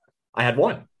did you have? I had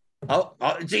 1. Oh,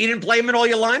 so you didn't play him in all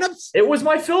your lineups? It was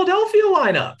my Philadelphia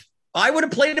lineup. I would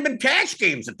have played him in cash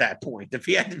games at that point if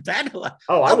he had that.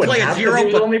 Oh, I would play a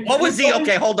 0. What was he?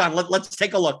 Okay, hold on. Let's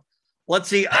take a look. Let's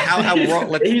see how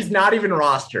he's not even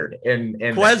rostered. In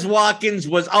Quez Watkins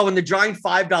was in the Giant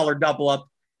 $5 double up.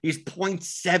 He's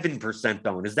 0.7%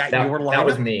 owned. Is that your lineup? That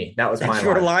was me. That's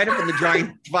your lineup in the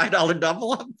Giant $5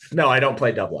 double up? No, I don't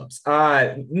play double ups.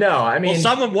 No, I mean,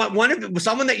 someone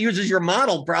that uses your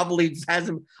model probably has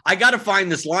him. I got to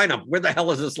find this lineup. Where the hell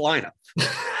is this lineup?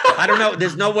 I don't know.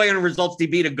 There's no way on Results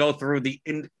DB to go through the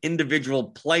individual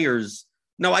players.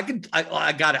 No, I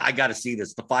got to see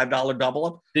this. The $5 double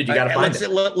up. Dude, you got to find it.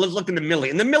 Let's look in the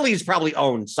Millie. And the Millie's probably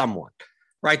owned somewhat.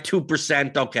 Right,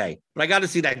 2%. Okay, but I got to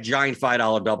see that Giant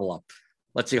 $5 double up.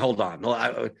 Let's see. Hold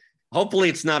on. Hopefully,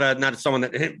 it's not someone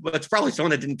that. It's probably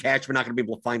someone that didn't catch. We're not going to be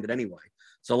able to find it anyway.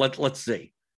 So let's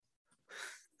see.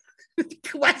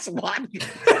 Quez Watkins.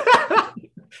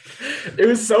 It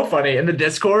was so funny in the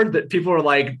Discord that people were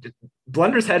like,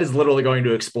 "Blender's head is literally going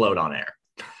to explode on air."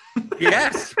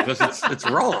 Yes, because it's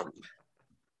wrong.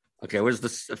 Okay, where's the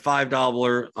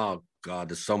 $5? Oh God,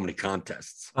 there's so many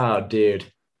contests. Oh,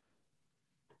 dude.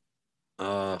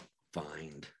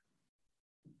 Find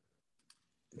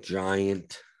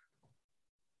Giant.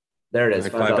 There it is.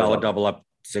 $5 double up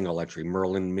single entry.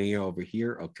 Merlin Mia over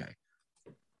here.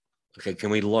 Okay.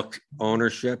 Can we look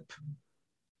ownership?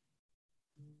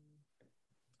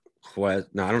 No,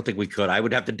 I don't think we could. I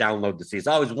would have to download the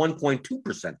season. It's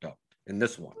 1.2% owned in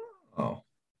this one. Oh,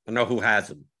 I know who has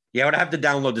them. Yeah, I would have to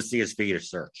download the CSV to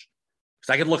search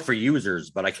because I could look for users,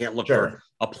 but I can't look for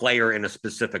a player in a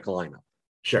specific lineup.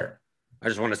 Sure. I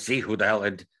just want to see who the hell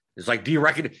it's like. Do you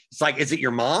reckon it's like? Is it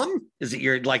your mom? Is it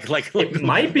your like? It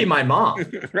might be my mom.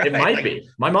 Right? It might be.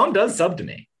 My mom does sub to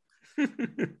me.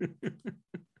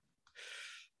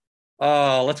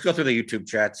 Let's go through the YouTube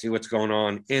chat, see what's going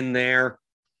on in there.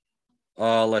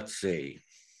 Let's see.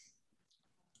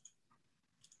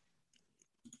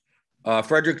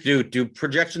 Frederick, do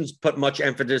projections put much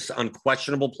emphasis on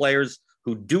questionable players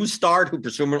who do start, who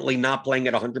presumably not playing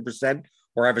at 100%?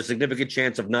 Or have a significant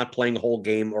chance of not playing a whole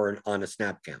game or on a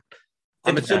snap count?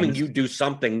 I'm assuming you do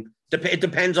something. It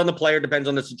depends on the player, depends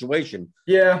on the situation.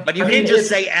 Yeah. But you can't just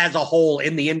say as a whole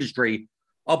in the industry,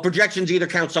 Projections either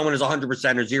count someone as 100%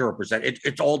 or 0%.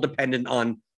 It's all dependent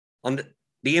on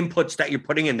the inputs that you're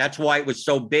putting in. That's why it was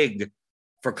so big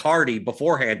for Cardi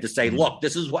beforehand to say, look,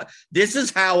 this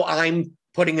is how I'm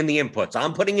putting in the inputs.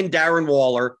 I'm putting in Darren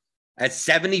Waller at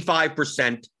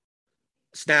 75%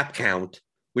 snap count,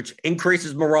 which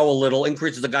increases Moreau a little,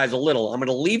 increases the guys a little. I'm going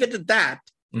to leave it at that.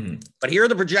 But here are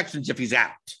the projections if he's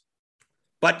out.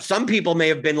 But some people may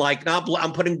have been like, no,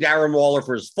 I'm putting Darren Waller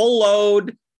for his full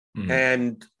load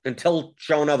and until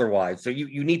shown otherwise. So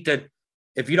you need to,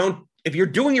 if you're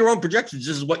doing your own projections,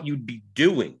 this is what you'd be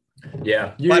doing.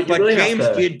 Yeah. But really James,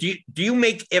 do you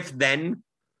make if-then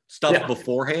stuff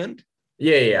beforehand?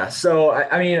 Yeah. So,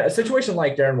 I mean, a situation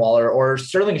like Darren Waller or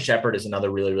Sterling Shepard is another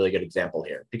really, really good example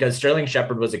here, because Sterling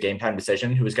Shepard was a game time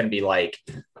decision who was going to be like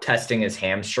testing his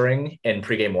hamstring in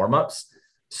pregame warmups.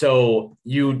 So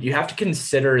you have to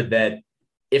consider that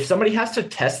if somebody has to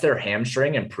test their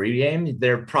hamstring in pregame,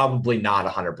 they're probably not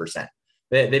 100%.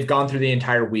 They've gone through the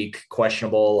entire week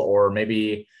questionable, or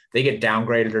maybe they get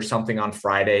downgraded or something on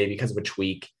Friday because of a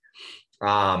tweak.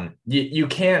 You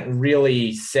can't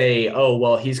really say, oh,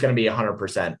 well, he's going to be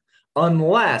 100%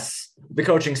 unless the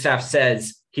coaching staff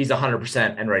says he's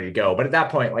 100% and ready to go. But at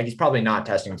that point, like, he's probably not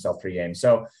testing himself pregame.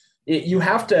 So you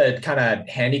have to kind of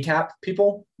handicap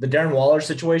people. The Darren Waller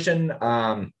situation,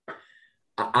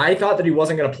 I thought that he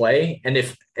wasn't going to play. And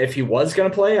if he was going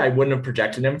to play, I wouldn't have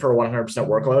projected him for a 100%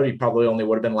 workload. He probably only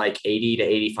would have been like 80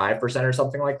 to 85% or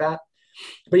something like that.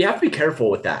 But you have to be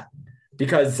careful with that,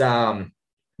 because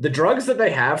the drugs that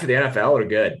they have for the NFL are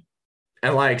good.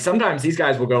 And like, sometimes these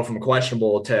guys will go from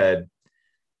questionable to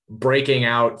breaking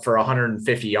out for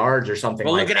 150 yards or something.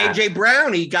 Well, look at AJ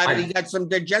Brown. He got some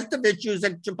digestive issues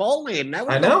at Chipotle, and that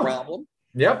was no problem.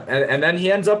 Yep. And then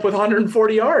he ends up with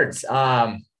 140 yards.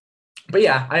 But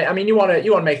yeah, I mean, you want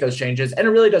to make those changes, and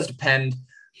it really does depend.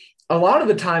 A lot of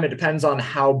the time, it depends on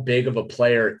how big of a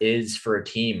player is for a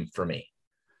team for me.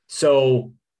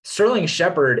 So Sterling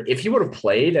Shepard, if he would have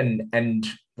played and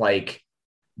like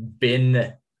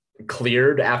been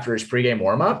cleared after his pregame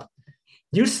warmup,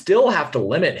 you still have to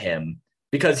limit him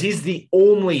because he's the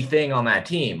only thing on that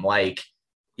team. Like,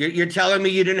 you're telling me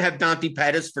you didn't have Dante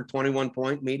Pettis for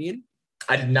 21-point median?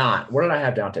 I did not. Where did I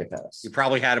have Dante Pettis? You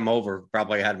probably had him over.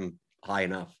 Probably had him high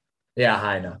enough. Yeah,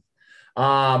 high enough.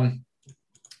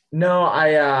 No,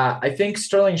 I think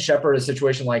Sterling Shepard is a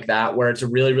situation like that where it's a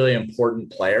really, really important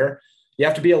player. You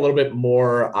have to be a little bit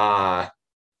more.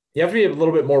 You have to be a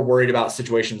little bit more worried about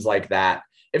situations like that.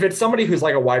 If it's somebody who's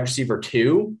like a wide receiver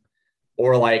 2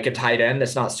 or like a tight end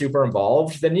that's not super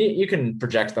involved, then you can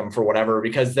project them for whatever,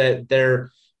 because they're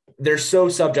so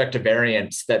subject to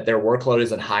variance that their workload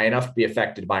isn't high enough to be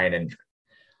affected by an injury.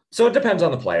 So it depends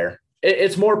on the player.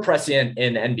 It's more prescient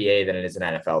in NBA than it is in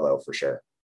NFL, though, for sure.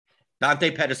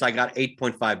 Dante Pettis, I got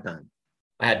 8.59.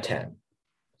 I had 10.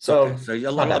 So, okay, so you're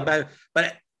a little better.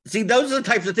 But see, those are the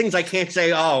types of things I can't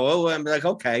say, I'm like,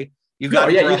 okay. You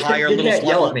got you can't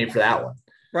yell at me for that one.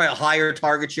 Right, a higher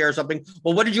target share or something.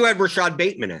 Well, what did you have Rashad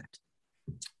Bateman at?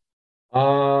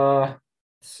 Let's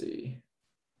see.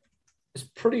 It's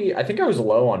pretty, I think I was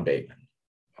low on Bateman.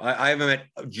 I have him at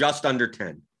just under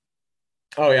 10.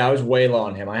 Oh, yeah, I was way low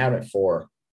on him. I have him at 4.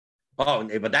 Oh,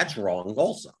 but that's wrong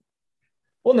also.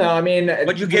 Well, no, I mean,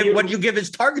 what'd you give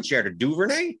his target share to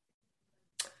Duvernay?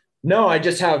 No, I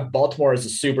just have Baltimore as a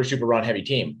super, super run heavy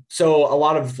team. So a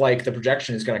lot of like the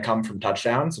projection is going to come from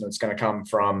touchdowns, and it's going to come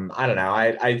from, I don't know.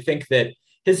 I think that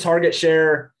his target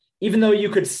share, even though you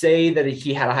could say that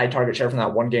he had a high target share from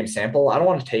that one game sample, I don't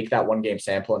want to take that one game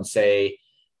sample and say,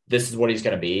 this is what he's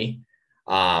going to be.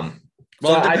 Well,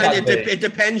 it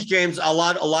depends, James. A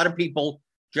lot of people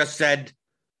just said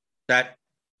that,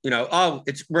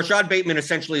 it's Rashad Bateman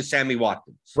essentially is Sammy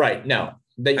Watkins. Right. No.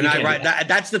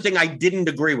 That's the thing I didn't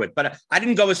agree with, but I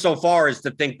didn't go so far as to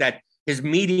think that his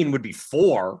median would be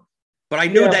 4, but I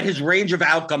knew that his range of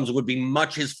outcomes would be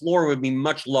his floor would be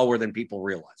much lower than people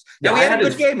realize. Now, he had a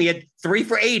good game. He had 3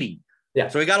 for 80. Yeah.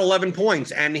 So he got 11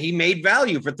 points and he made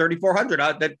value for 3,400.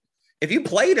 That if you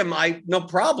played him, no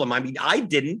problem. I mean, I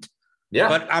didn't. Yeah.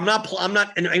 But I'm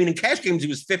not, in cash games, he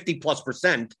was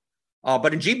 50+%.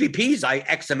 But in GPPs, I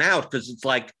X him out because it's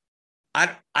like,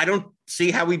 I don't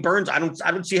see how he burns. I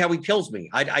don't see how he kills me.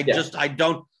 I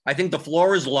don't. I think the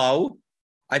floor is low.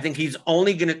 I think he's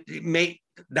only going to make.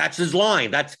 That's his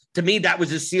line. To me, that was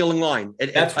his ceiling line.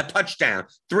 A touchdown,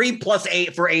 3 +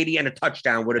 8 for 80 and a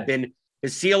touchdown would have been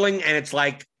his ceiling. And it's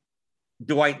like,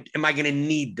 am I going to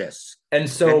need this? And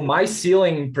so my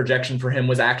ceiling projection for him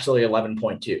was actually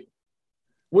 11.2,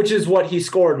 which is what he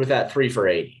scored with that 3 for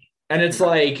 80. And it's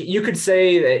like, you could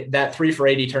say that 3 for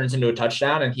 80 turns into a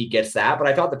touchdown and he gets that, but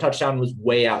I thought the touchdown was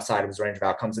way outside of his range of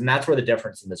outcomes. And that's where the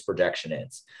difference in this projection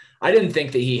is. I didn't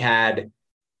think that he had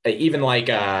even like,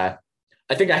 I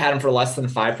think I had him for less than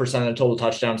 5% of the total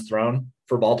touchdowns thrown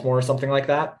for Baltimore or something like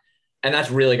that. And that's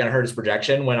really going to hurt his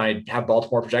projection when I have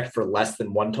Baltimore projected for less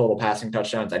than 1 total passing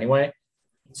touchdowns anyway.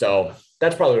 So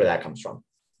that's probably where that comes from.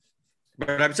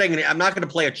 But I'm saying I'm not going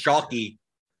to play a chalky,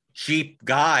 cheap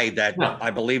guy that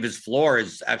I believe his floor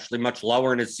is actually much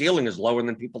lower and his ceiling is lower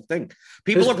than people think.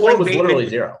 People his are floor playing was literally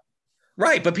 0.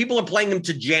 Right, but people are playing him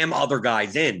to jam other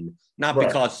guys in, not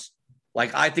because,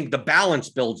 like, I think the balance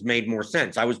builds made more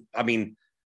sense.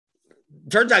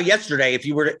 Turns out yesterday, if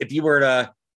you were to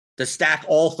stack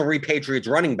all 3 Patriots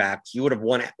running backs, you would have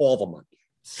won all the money.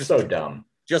 So dumb.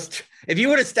 Just if you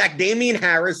would have stacked Damian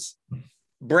Harris,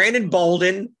 Brandon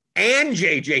Bolden, and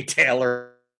JJ Taylor,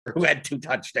 who had 2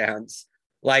 touchdowns,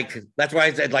 like, that's why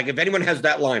I said, like, if anyone has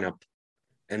that lineup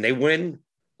and they win,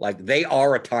 like, they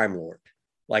are a Time Lord.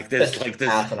 Like this,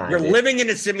 you're living in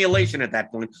a simulation at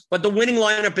that point. But the winning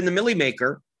lineup in the Millie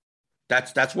Maker,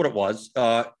 that's what it was.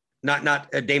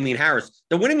 Not Damian Harris.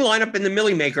 The winning lineup in the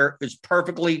Millie Maker is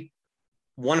perfectly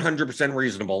 100%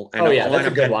 reasonable. And that's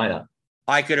a good lineup.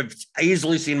 I could have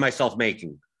easily seen myself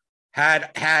making had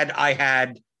I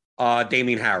had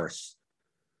Damian Harris,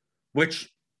 which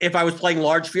if I was playing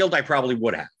large field, I probably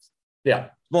would have. Yeah.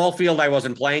 Small field, I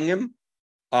wasn't playing him.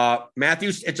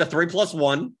 Matthews, it's a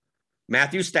 3+1.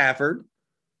 Matthew Stafford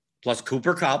plus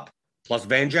Cooper Kupp plus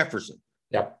Van Jefferson.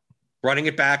 Yep. Running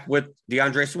it back with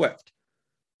DeAndre Swift.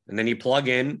 And then you plug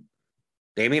in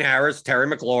Damian Harris, Terry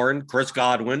McLaurin, Chris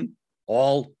Godwin,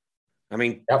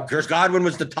 Chris Godwin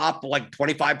was the top, like,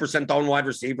 25% owned wide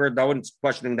receiver. No one's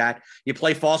questioning that. You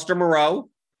play Foster Moreau,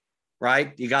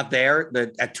 right? You got there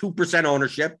at 2%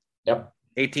 ownership. Yep.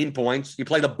 18 points. You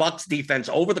play the Bucs defense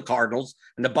over the Cardinals,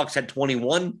 and the Bucs had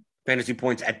 21 fantasy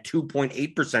points at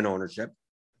 2.8% ownership.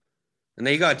 And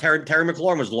there you go. Terry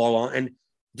McLaurin was low on, and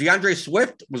DeAndre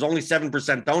Swift was only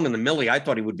 7% owned in the Millie. I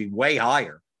thought he would be way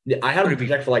higher. Yeah, I had him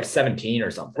projected for like 17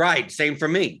 or something. Right. Same for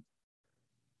me.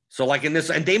 So like in this,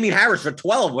 and Damian Harris for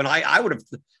 12, when I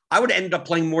would end up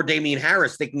playing more Damian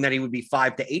Harris, thinking that he would be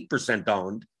 5 to 8%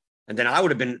 owned. And then I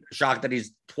would have been shocked that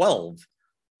he's 12.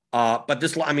 But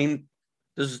this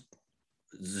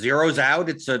zeroes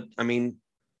out.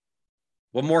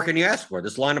 What more can you ask for?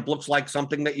 This lineup looks like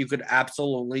something that you could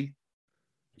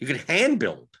hand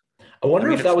build. I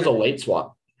wonder if that was a late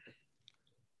swap.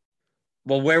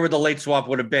 Well, where would the late swap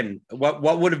would have been? What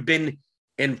would have been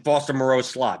in Foster Moreau's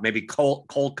slot? Maybe Cole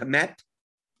Kmet?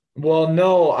 Well,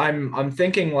 no, I'm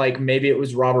thinking like maybe it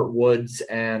was Robert Woods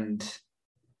and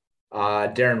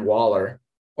Darren Waller.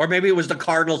 Or maybe it was the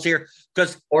Cardinals here.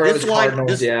 This lineup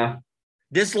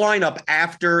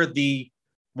after the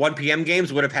 1 p.m.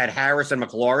 games would have had Harris and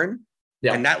McLaurin.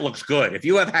 Yeah. And that looks good. If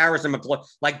you have Harris and McLaurin,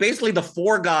 like basically the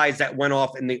 4 guys that went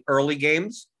off in the early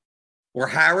games were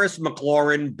Harris,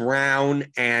 McLaurin, Brown,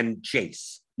 and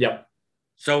Chase. Yep.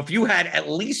 So if you had at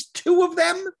least 2 of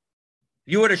them,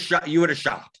 you would have shot.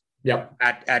 Yep.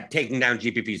 At taking down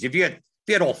GPPs. If you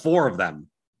had all 4 of them,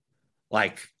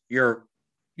 like you're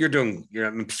doing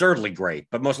absurdly great.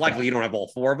 But most likely you don't have all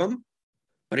 4 of them.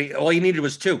 But all you needed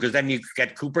was 2, because then you could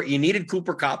get Cooper. You needed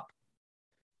Cooper Kupp.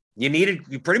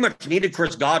 You pretty much needed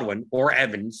Chris Godwin or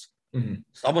Evans,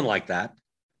 someone like that.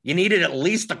 You needed at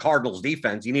least the Cardinals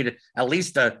defense. You needed at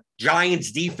least the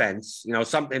Giants defense,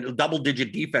 something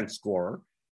double-digit defense scorer.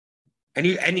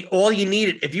 And all you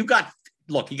needed, you got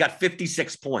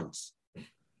 56 points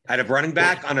out of running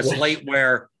back on a slate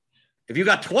where if you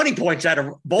got 20 points out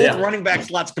of both running back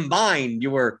slots combined, you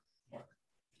were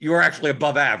actually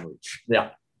above average.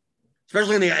 Yeah.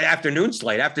 Especially in the afternoon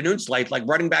slate, like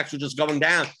running backs were just going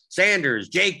down. Sanders,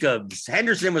 Jacobs,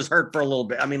 Henderson was hurt for a little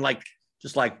bit.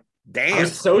 Damn. I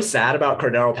was so sad about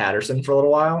Cordero Patterson for a little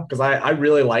while because I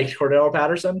really liked Cordero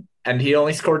Patterson and he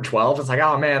only scored 12. It's like,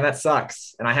 oh man, that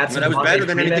sucks. And I had some. That was better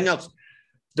than anything else.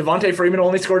 Devontae Freeman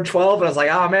only scored 12, and I was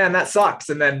like, oh man, that sucks.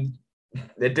 And then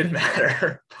it didn't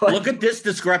matter. Look at this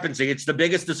discrepancy. It's the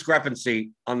biggest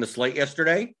discrepancy on the slate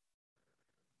yesterday.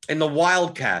 In the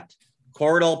Wildcat,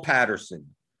 Cordell Patterson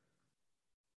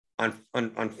on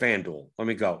FanDuel. Let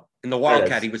me go. In the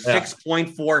Wildcat, he was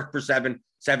 6.4%,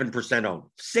 7% owned.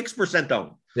 6%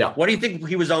 owned. Yeah. What do you think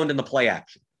he was owned in the play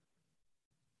action?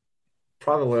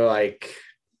 Probably like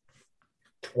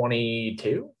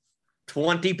 22.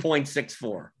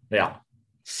 20.64. Yeah.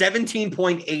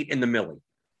 17.8 in the Millie.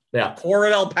 Yeah.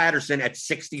 Cordell Patterson at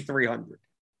 6,300.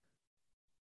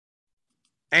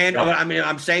 And Yeah. I mean,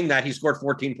 I'm saying that he scored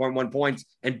 14.1 points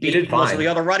and beat most of the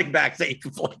other running backs that he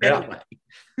could play anyway.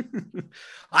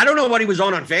 I don't know what he was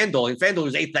on FanDuel. And FanDuel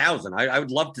was 8,000. I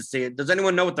would love to see it. Does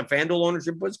anyone know what the FanDuel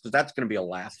ownership was? Because that's going to be a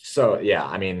laugh. So, yeah,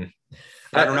 I mean,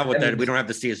 I don't know what that. We don't have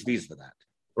the CSVs for that.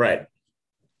 Right.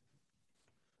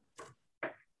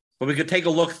 But we could take a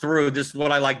look through. This is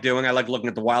what I like doing. I like looking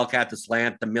at the Wildcat, the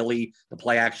slant, the Millie, the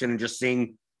play action, and just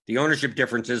seeing the ownership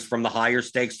differences from the higher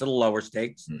stakes to the lower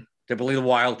stakes. Typically, the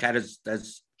Wildcat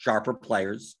has sharper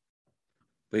players.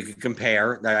 We could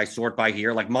compare that. I sort by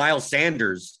here. Like Miles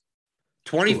Sanders,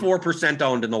 24%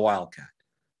 owned in the Wildcat,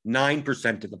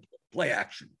 9% in the play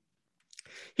action.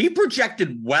 He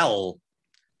projected well,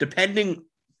 depending.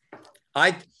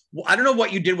 I don't know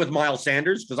what you did with Miles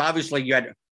Sanders, because obviously you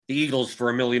had the Eagles for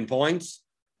 1 million points.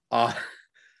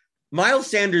 Miles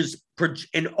Sanders,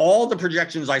 in all the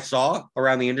projections I saw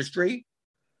around the industry,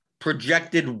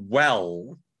 projected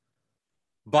well,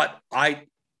 but I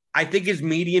think his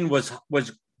median was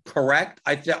correct.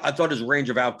 I thought his range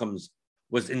of outcomes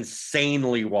was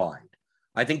insanely wide.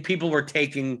 I think people were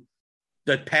taking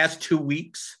the past 2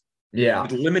 weeks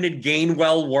with limited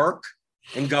Gainwell work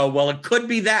and go, well, it could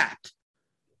be that.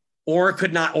 Or it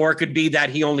could not, or it could be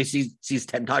that he only sees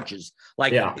 10 touches.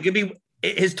 Like it could be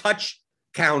his touch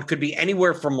count could be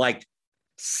anywhere from like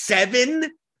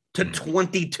 7 to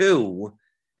 22.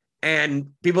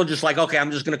 And people are just like, okay,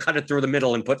 I'm just going to cut it through the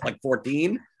middle and put like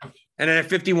 14. And then at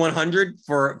 5,100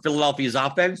 for Philadelphia's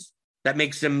offense, that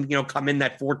makes him, come in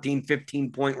that 14,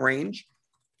 15 point range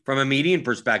from a median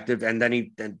perspective. And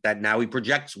then now he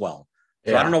projects well.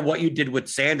 So I don't know what you did with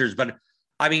Sanders, but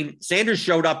I mean, Sanders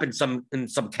showed up in some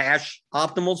cash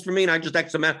optimals for me, and I just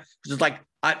X him out because it's like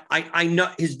I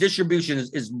know his distribution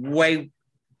is way.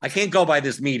 I can't go by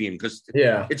this median because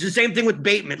it's the same thing with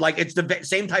Bateman. Like it's the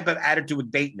same type of attitude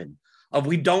with Bateman of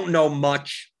we don't know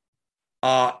much.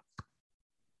 So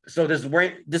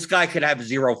this guy could have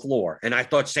zero floor, and I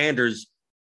thought Sanders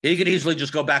he could easily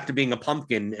just go back to being a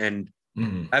pumpkin and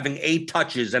having 8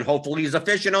 touches, and hopefully he's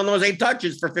efficient on those 8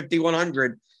 touches for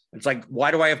 5,100. It's like,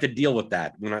 why do I have to deal with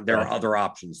that when there are other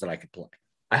options that I could play?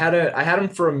 I had him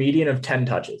for a median of 10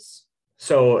 touches.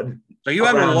 So you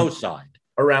have him on the low side.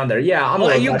 Around there. Yeah.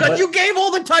 You gave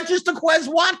all the touches to Quez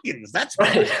Watkins. That's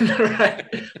right. Right.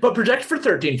 But project for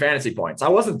 13 fantasy points. I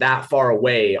wasn't that far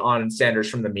away on Sanders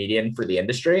from the median for the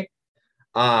industry.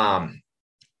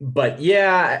 But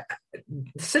yeah,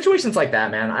 situations like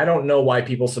that, man, I don't know why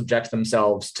people subject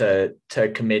themselves to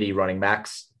committee running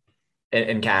backs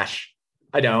in cash.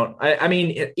 I don't. I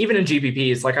mean, even in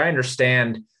GPPs, like I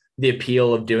understand the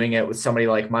appeal of doing it with somebody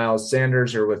like Miles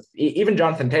Sanders or with even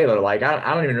Jonathan Taylor. Like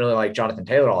I don't even really like Jonathan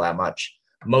Taylor all that much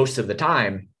most of the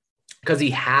time because he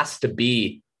has to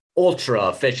be ultra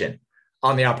efficient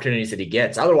on the opportunities that he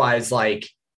gets. Otherwise, like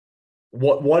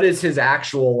what is his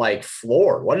actual like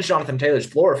floor? What is Jonathan Taylor's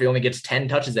floor if he only gets 10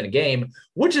 touches in a game,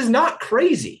 which is not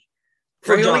crazy.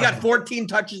 He only got 14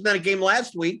 touches in a game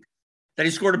last week. That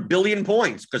he scored 1 billion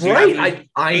points because he had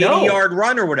I 80-yard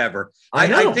run or whatever. I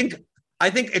think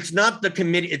it's not the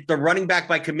committee, it's the running back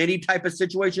by committee type of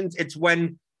situations. It's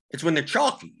when they're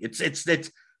chalky.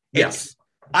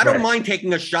 I don't mind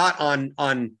taking a shot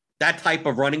on that type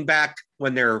of running back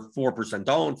when they're 4%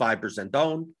 owned, 5%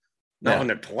 owned, not when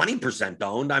they're 20%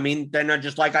 owned. I mean, then I'm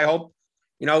just like, I hope,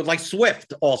 like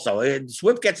Swift also.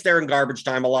 Swift gets there in garbage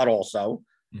time a lot also.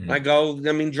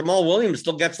 Jamal Williams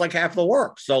still gets like half the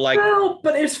work. So like, well,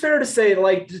 but it's fair to say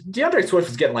like DeAndre Swift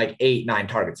is getting like 8-9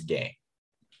 targets a game.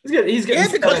 He's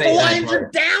getting because the Lions are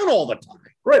down all the time.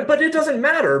 Right. But it doesn't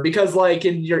matter because like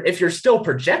if you're still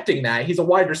projecting that he's a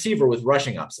wide receiver with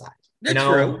rushing upside. That's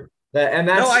true.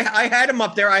 I had him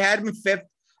up there. I had him 5th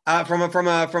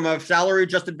from a salary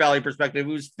adjusted value perspective.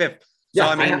 He was 5th. So,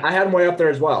 I had him way up there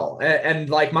as well. And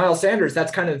like Miles Sanders,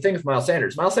 that's kind of the thing with Miles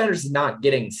Sanders. Miles Sanders is not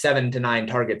getting 7 to 9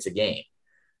 targets a game.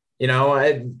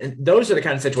 And those are the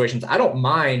kind of situations I don't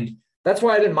mind. That's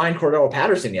why I didn't mind Cordell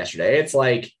Patterson yesterday. It's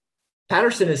like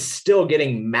Patterson is still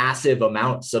getting massive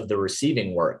amounts of the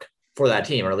receiving work for that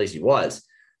team, or at least he was.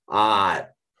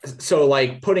 So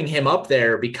like putting him up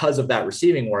there because of that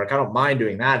receiving work, I don't mind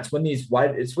doing that. It's when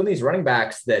these running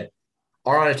backs that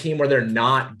are on a team where they're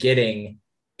not getting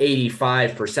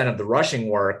 85% of the rushing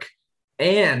work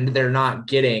and they're not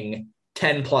getting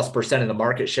 10+% of the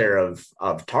market share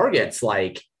of targets.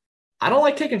 Like, I don't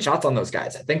like taking shots on those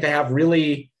guys. I think they have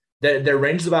their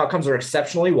ranges of outcomes are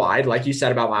exceptionally wide, like you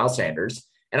said about Miles Sanders.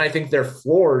 And I think their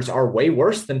floors are way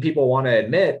worse than people want to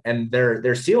admit. And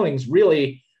their ceilings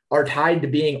really are tied to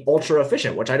being ultra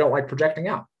efficient, which I don't like projecting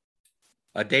out.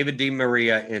 David D.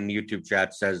 Maria in the YouTube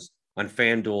chat says, on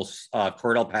FanDuel,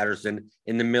 Cordell Patterson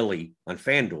in the Millie on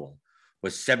FanDuel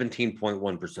was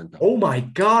 17.1%. Oh my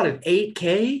God, at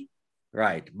 8K?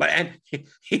 Right. But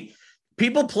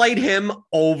people played him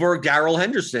over Darrell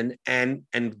Henderson and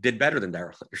did better than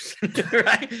Darrell Henderson.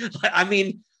 Right. I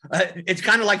mean, it's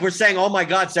kind of like we're saying, oh my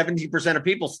God, 17% of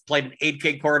people played an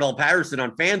 8K Cordell Patterson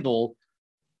on FanDuel.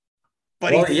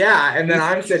 But well, yeah, and then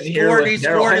I'm sitting here with he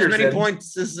Darrell scored Henderson. as many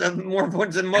points, more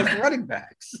points than most running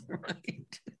backs.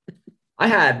 Right.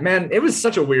 It was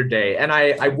such a weird day. And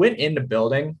I went in the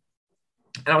building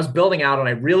and I was building out and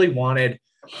I really wanted,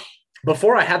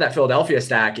 before I had that Philadelphia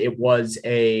stack,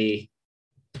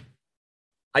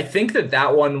 I think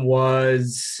that one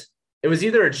was, it was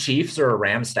either a Chiefs or a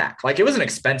Ram stack. Like it was an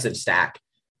expensive stack.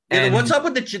 And what's up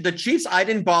with the Chiefs? I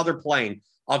didn't bother playing.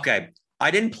 Okay. I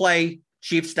didn't play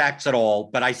Chief stacks at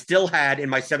all, but I still had in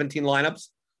my 17 lineups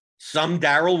some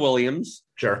Darrell Williams,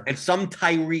 sure, and some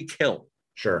Tyreek Hill.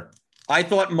 Sure. I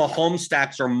thought Mahomes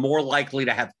stacks are more likely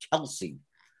to have Kelsey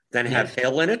than have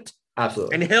Hill in it.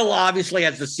 Absolutely. And Hill obviously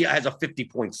has a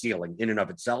 50-point ceiling in and of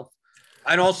itself.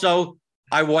 And also,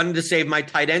 I wanted to save my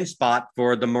tight end spot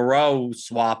for the Moreau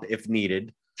swap if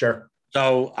needed. Sure.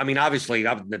 So, I mean, obviously,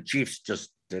 the Chiefs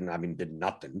just did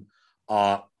nothing.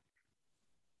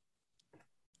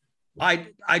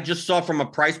 I just saw from a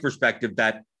price perspective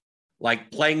that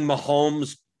like playing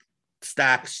Mahomes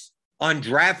stacks on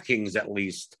DraftKings at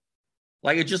least,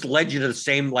 like it just led you to the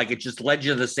same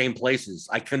places.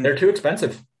 They're too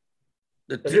expensive.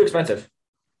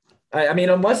 I mean,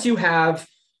 unless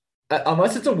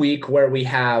it's a week where we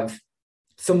have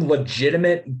some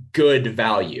legitimate good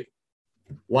value.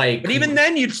 But even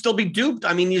then you'd still be duped.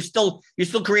 I mean, you're still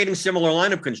creating similar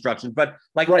lineup constructions, but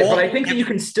like, right. But I think that you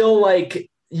can still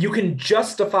you can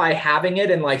justify having it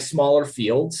in like smaller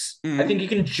fields. Mm-hmm. I think you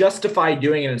can justify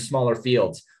doing it in smaller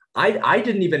fields. I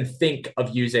didn't even think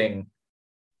of using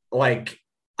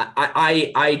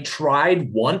I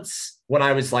tried once when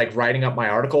I was like writing up my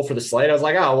article for the slate. I was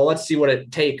like, oh, well, let's see what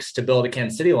it takes to build a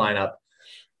Kansas City lineup.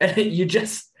 And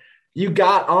you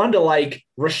got onto like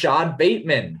Rashad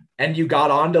Bateman and you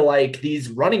got onto like these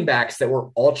running backs that were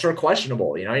ultra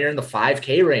questionable. You know, you're in the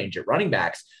 5K range at running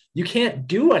backs. You can't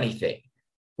do anything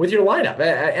with your lineup.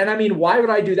 And I mean, why would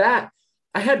I do that?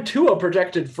 I had Tua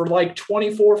projected for like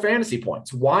 24 fantasy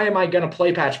points. Why am I going to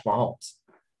play Patrick Mahomes?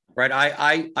 Right.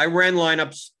 I ran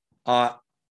lineups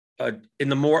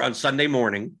on Sunday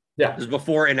morning. Yeah. This is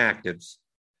before inactives.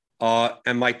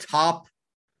 And my top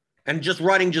and just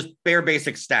running just bare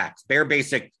basic stacks, bare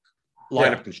basic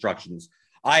lineup constructions.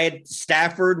 I had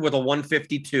Stafford with a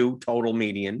 152 total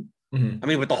median. Mm-hmm. I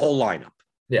mean, with the whole lineup.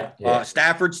 Yeah.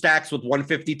 Stafford stacks with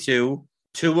 152,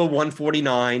 Tua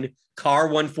 149, Carr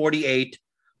 148,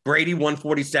 Brady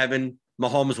 147,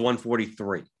 Mahomes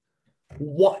 143.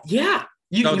 What? Yeah.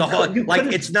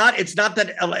 It's not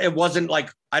that it wasn't like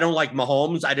I don't like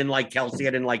Mahomes, I didn't like Kelsey,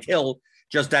 I didn't like Hill.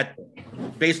 Just that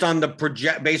based on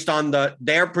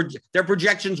their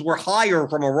projections were higher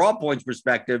from a raw points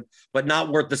perspective, but not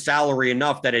worth the salary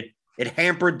enough that it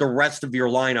hampered the rest of your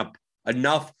lineup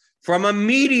enough from a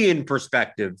median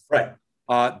perspective, right?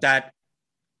 That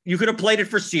you could have played it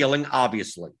for ceiling,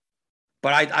 obviously,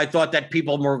 but I thought that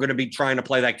people were going to be trying to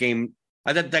play that game.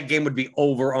 I thought that game would be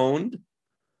over-owned.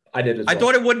 I did as well. I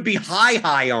thought it wouldn't be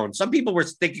high owned. Some people were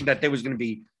thinking that there was going to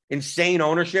be insane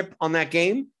ownership on that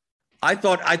game. I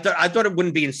thought it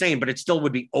wouldn't be insane, but it still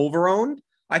would be over-owned.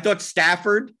 I thought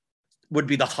Stafford would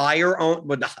be the higher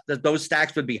owned, those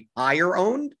stacks would be higher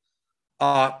owned.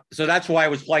 So that's why I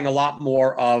was playing a lot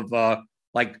more of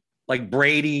like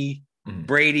Brady, mm-hmm.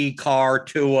 Brady, Carr,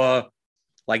 Tua,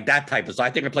 like that type of. So I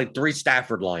think I played 3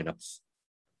 Stafford lineups.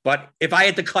 But if I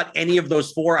had to cut any of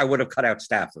those 4, I would have cut out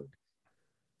Stafford.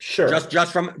 Sure.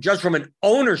 Just from an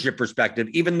ownership perspective,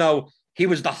 even though he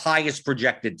was the highest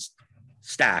projected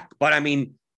stack. But I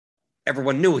mean,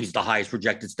 everyone knew he's the highest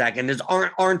projected stack, and there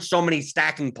aren't so many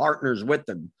stacking partners with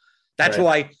him. That's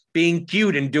why being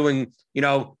cute and doing,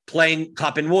 playing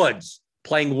Kupp and Woods,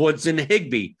 playing Woods and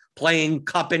Higbee, playing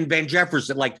Kupp and Van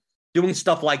Jefferson, like doing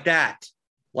stuff like that,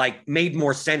 like made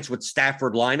more sense with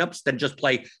Stafford lineups than just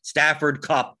play Stafford,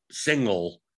 Kupp,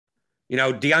 single.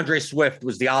 DeAndre Swift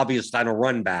was the obvious kind of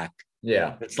run back.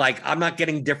 Yeah. It's like, I'm not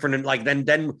getting different. And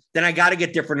then I got to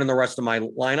get different in the rest of my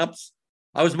lineups.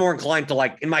 I was more inclined to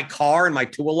like in my Carr and my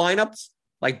Tua lineups,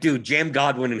 like, dude, jam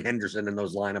Godwin and Henderson in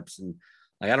those lineups. And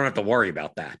like, I don't have to worry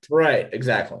about that. Right.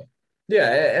 Exactly.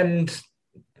 Yeah. And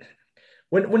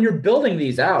when you're building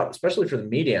these out, especially for the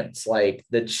medians, like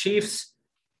the Chiefs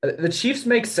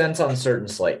make sense on certain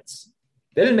slates.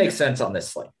 They didn't make sense on this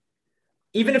slate.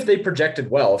 Even if they projected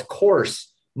well, of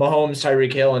course, Mahomes,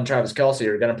 Tyreek Hill, and Travis Kelce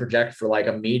are going to project for like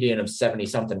a median of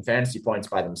 70-something fantasy points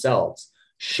by themselves.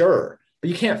 Sure. but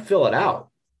you can't fill it out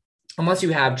unless you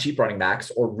have cheap running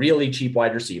backs or really cheap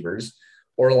wide receivers,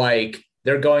 or like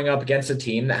they're going up against a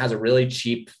team that has a really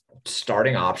cheap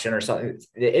starting option or something.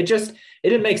 It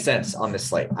didn't make sense on this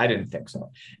slate. I didn't think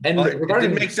so. And it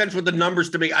didn't make sense with the numbers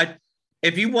to me.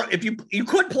 If you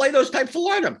could play those types of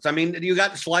lineups. I mean, you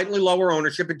got slightly lower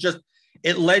ownership.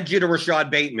 It led you to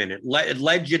Rashad Bateman. It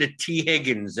led you to T.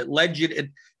 Higgins. It led you to,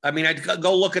 I'd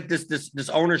go look at this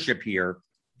ownership here.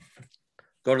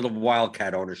 Go to the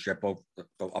Wildcat ownership. Go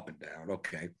up and down.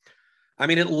 Okay. I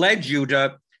mean, it led you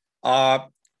to,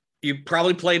 you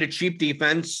probably played a cheap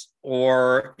defense,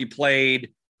 or you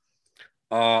played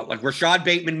like Rashad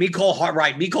Bateman.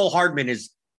 Mecole Hardman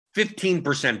is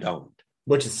 15% owned.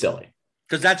 Which is silly.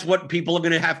 Because that's what people are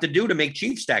going to have to do to make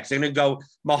cheap stacks. They're going to go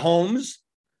Mahomes,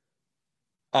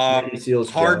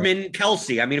 Hardman,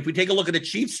 Kelsey. I mean, if we take a look at the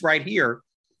Chiefs right here,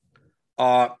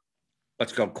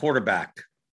 let's go quarterback.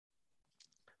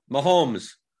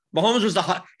 Mahomes was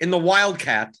in the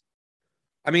Wildcat.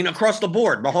 I mean, across the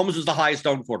board, Mahomes was the highest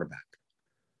owned quarterback.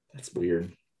 That's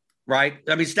weird. Right?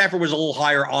 I mean, Stafford was a little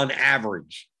higher on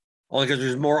average, only because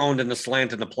there's more owned in the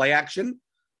slant and the play action.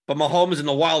 But Mahomes in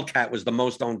the Wildcat was the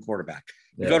most owned quarterback.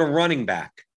 You go to running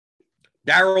back.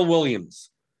 Darrell Williams,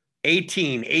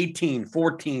 18,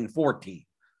 14.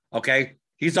 Okay?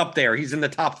 He's up there. He's in the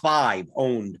top 5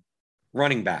 owned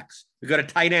running backs. We go to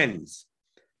tight ends.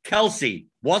 Kelsey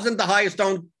wasn't the highest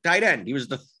owned tight end. He was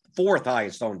the 4th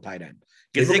highest owned tight end.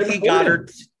 Gesicki,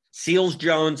 Goddard, Seals,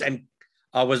 Jones, and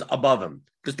was above him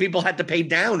because people had to pay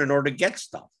down in order to get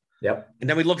stuff. Yep. And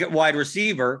then we look at wide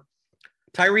receiver.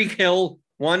 Tyreek Hill,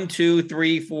 1, 2,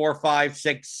 3, 4, 5,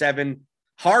 6, 7.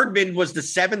 Hardman was the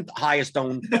 7th highest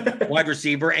owned wide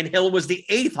receiver, and Hill was the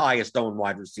 8th highest owned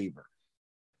wide receiver.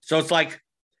 So it's like,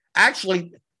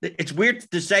 actually, it's weird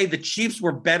to say the Chiefs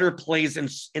were better plays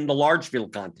in the large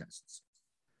field contests.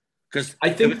 Because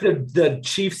I think the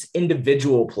Chiefs'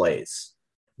 individual plays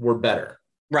were better.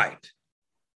 Right.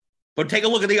 But take a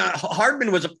look at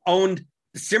Hardman was owned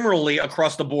similarly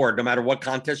across the board, no matter what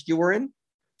contest you were in,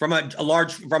 from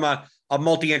a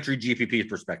multi-entry GPP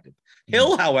perspective.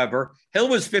 Hill, however,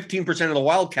 was 15% of the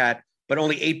Wildcat, but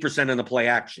only 8% in the play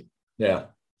action. Yeah.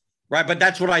 Right. But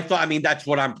that's what I thought. I mean, that's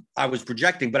what I was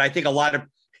projecting. But I think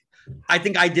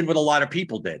I did what a lot of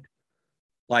people did.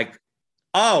 Like,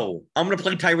 I'm going to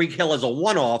play Tyreek Hill as a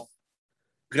one-off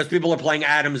because people are playing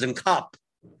Adams and Kupp.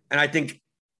 And I think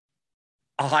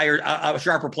a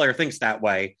sharper player thinks that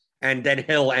way. And then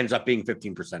Hill ends up being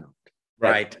 15% owned.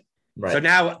 Right. So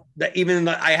now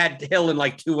I had Hill in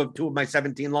like two of my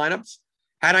 17 lineups.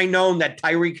 Had I known that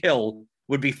Tyreek Hill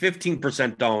would be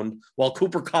 15% owned while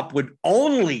Cooper Kupp would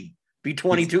only be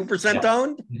 22%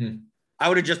 owned, I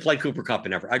would have just played Cooper Kupp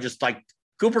and I just like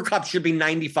Cooper Kupp should be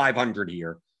 9,500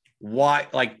 here. Why?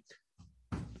 Like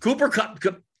Cooper Kupp.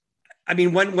 I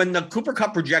mean, when the Cooper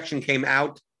Kupp projection came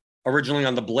out originally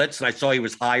on the Blitz, and I saw he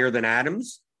was higher than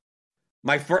Adams,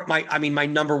 my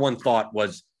number one thought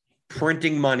was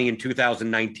printing money in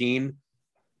 2019,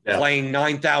 playing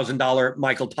 $9,000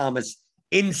 Michael Thomas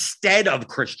instead of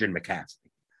Christian McCaffrey.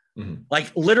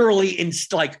 Like literally,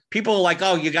 like people are like,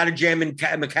 oh, you got to jam in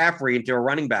McCaffrey into a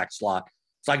running back slot.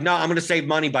 It's like, no, I'm going to save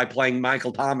money by playing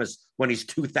Michael Thomas when he's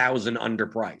 2,000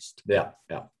 underpriced. Yeah.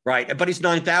 Right. But he's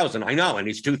 9,000. I know. And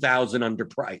he's 2,000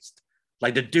 underpriced.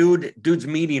 Like the dude's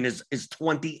median is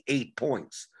 28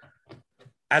 points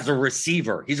as a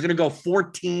receiver. He's going to go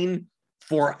 14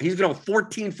 for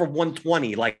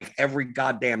 120, like every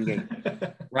goddamn game.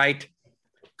 Right.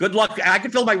 Good luck. I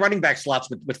can fill my running back slots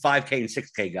with 5K and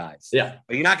 6K guys. Yeah.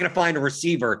 But you're not going to find a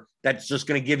receiver that's just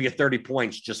going to give you 30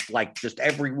 points just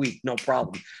every week. No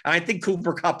problem. And I think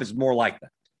Cooper Kupp is more like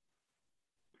that.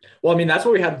 Well, I mean, that's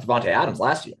what we had with Davante Adams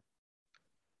last year.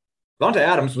 Davante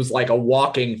Adams was like a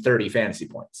walking 30 fantasy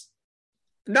points.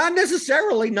 Not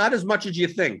necessarily, not as much as you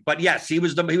think. But yes, you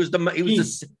plug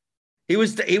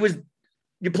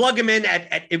him in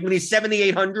at when he's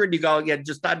 7,800, you go, yeah,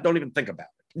 just don't even think about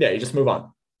it. Yeah, you just move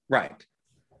on. Right.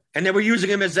 And they were using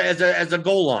him as a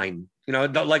goal line,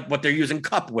 like what they're using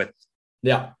Kupp with.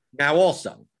 Yeah. Now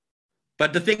also.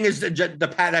 But the thing is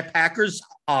the Packers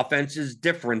offense is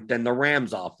different than the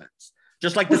Rams offense.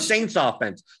 Just like the Saints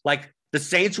offense. Like the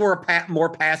Saints were a more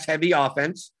pass heavy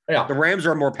offense. Yeah. The Rams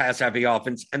are a more pass heavy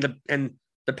offense. And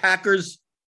the Packers,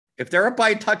 if they're up by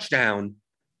a touchdown,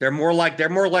 they're more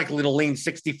likely to lean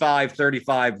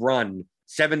 65-35 run,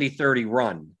 70-30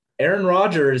 run. Aaron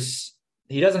Rodgers,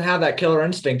 he doesn't have that killer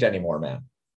instinct anymore, man.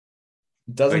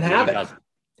 Doesn't have it.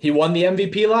 He won the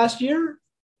MVP last year,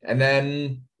 and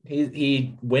then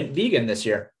he went vegan this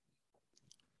year.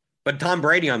 But Tom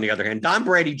Brady, on the other hand, Tom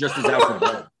Brady just is out for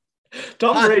blood.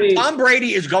 Tom Brady. Tom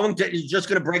Brady is just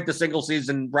going to break the single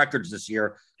season records this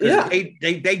year. Yeah.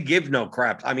 They give no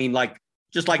crap. I mean, like,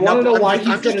 just like, you want to know why I'm he's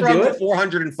just going to do throwing it?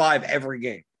 405 every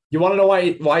game. You want to know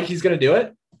why he's going to do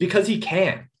it? Because he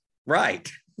can. Right.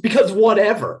 Because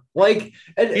whatever. Like,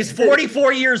 he's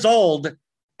 44 years old,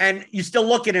 and you still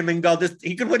look at him and go,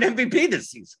 he could win MVP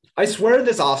this season. I swear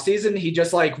this offseason, he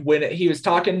just like when he was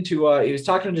talking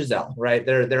to Giselle, right?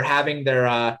 They're having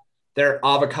their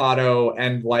avocado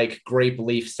and like grape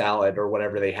leaf salad or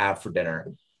whatever they have for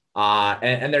dinner.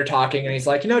 And they're talking, and he's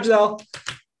like, Giselle,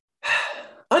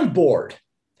 I'm bored.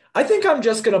 I think I'm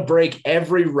just going to break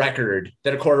every record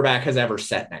that a quarterback has ever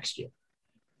set next year.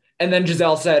 And then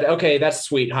Giselle said, okay, that's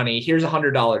sweet, honey. Here's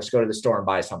 $100 to go to the store and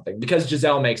buy something, because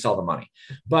Giselle makes all the money.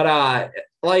 But I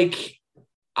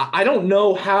don't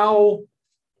know how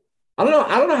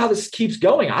this keeps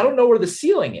going. I don't know where the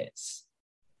ceiling is.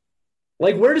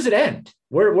 Like, where does it end?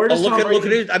 Where does look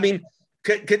at it? I mean,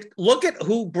 look at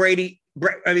who Brady.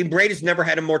 I mean, Brady's never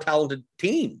had a more talented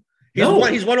team.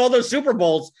 He's won all those Super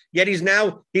Bowls. Yet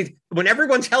when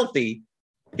everyone's healthy,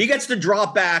 he gets to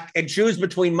drop back and choose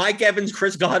between Mike Evans,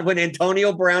 Chris Godwin,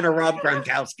 Antonio Brown, or Rob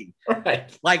Gronkowski. Right.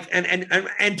 Like, and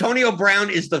Antonio Brown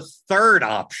is the third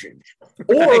option.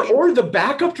 Or the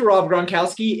backup to Rob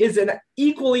Gronkowski is an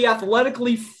equally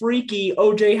athletically freaky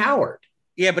OJ Howard.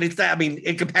 Yeah, but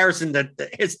in comparison to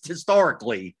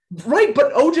historically. Right,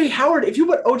 but OJ Howard, if you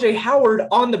put OJ Howard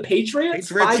on the Patriots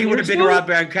he would have been Rob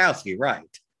Gronkowski, right?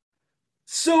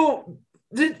 So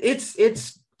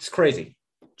it's crazy.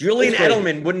 Julian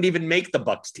Edelman wouldn't even make the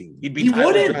Bucs team. He'd be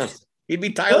Tyler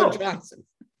Johnson.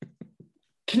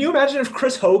 Can you imagine if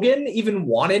Chris Hogan even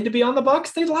wanted to be on the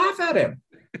Bucs? They'd laugh at him.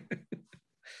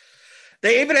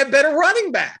 They even have better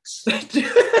running backs,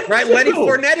 right? Lenny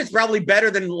Fournette is probably better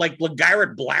than like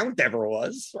LeGarrette Blount ever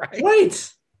was, right?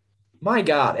 Right. My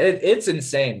God, it's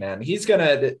insane, man. He's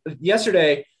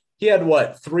yesterday he had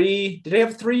what, 3? Did he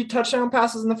have 3 touchdown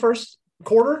passes in the first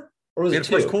quarter, or was it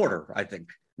 2? First quarter, I think.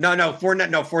 No,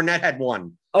 Fournette had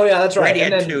 1. Oh yeah, that's right. Brady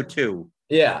had two.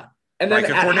 Yeah, and then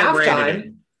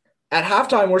at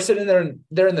halftime, we're sitting there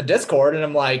in the Discord, and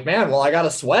I'm like, man, well, I got to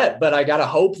sweat, but I got to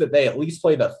hope that they at least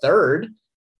play the third,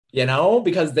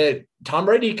 because Tom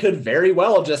Brady could very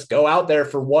well just go out there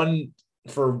for one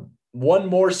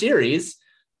more series,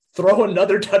 throw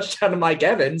another touchdown to Mike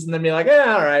Evans, and then be like, all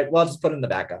right, well, I'll just put in the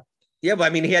backup. Yeah, but I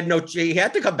mean, he had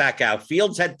to come back out.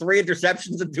 Fields had 3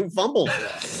 interceptions and 2 fumbles.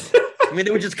 I mean,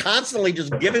 they were just constantly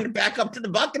just giving it back up to the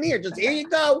Buccaneers. Just, here you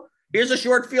go. Here's a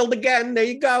short field again. There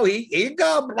you go. Here you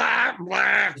go. Blah,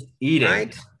 blah. Eating.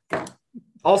 Right?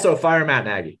 Also, fire Matt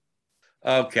Nagy.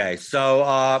 Okay,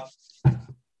 so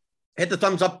hit the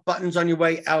thumbs up buttons on your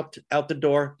way out the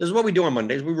door. This is what we do on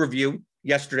Mondays. We review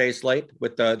yesterday's slate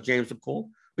with James McCool.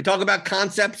 We talk about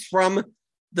concepts from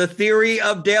the theory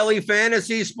of daily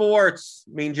fantasy sports.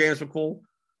 Me and James McCool.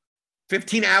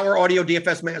 15-hour audio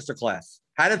DFS masterclass.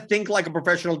 How to think like a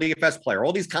professional DFS player.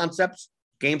 All these concepts,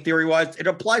 game theory-wise, it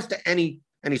applies to any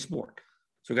sport.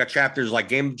 So we got chapters like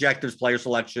game objectives, player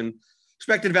selection,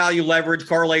 expected value, leverage,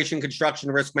 correlation, construction,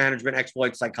 risk management,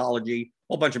 exploit psychology, a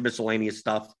whole bunch of miscellaneous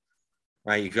stuff.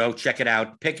 Right, you go check it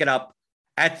out, pick it up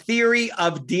at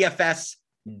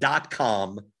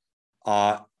theoryofdfs.com.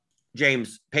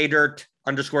 James,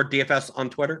 paydirt_DFS on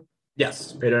Twitter.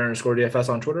 Yes, paydirt_DFS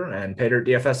on Twitter, and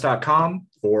paydirtdfs.com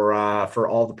for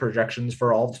all the projections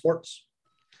for all the sports.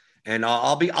 And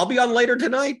I'll be on later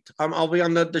tonight. I'll be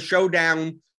on the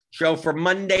Showdown show for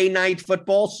Monday Night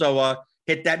Football. So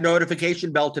hit that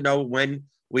notification bell to know when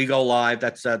we go live.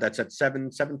 That's at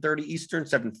 7:30 Eastern,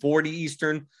 7:40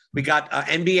 Eastern. We got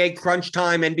NBA Crunch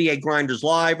Time, NBA Grinders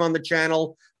Live on the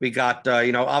channel. We got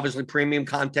obviously premium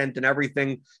content and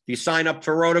everything. If you sign up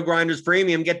for Roto Grinders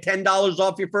Premium, get $10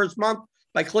 off your first month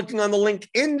by clicking on the link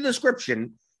in the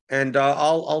description. And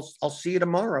I'll see you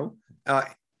tomorrow.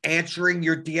 Answering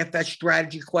your DFS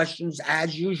strategy questions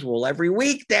as usual every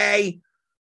weekday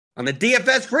on the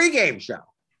DFS pregame show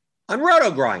on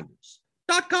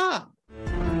rotogrinders.com.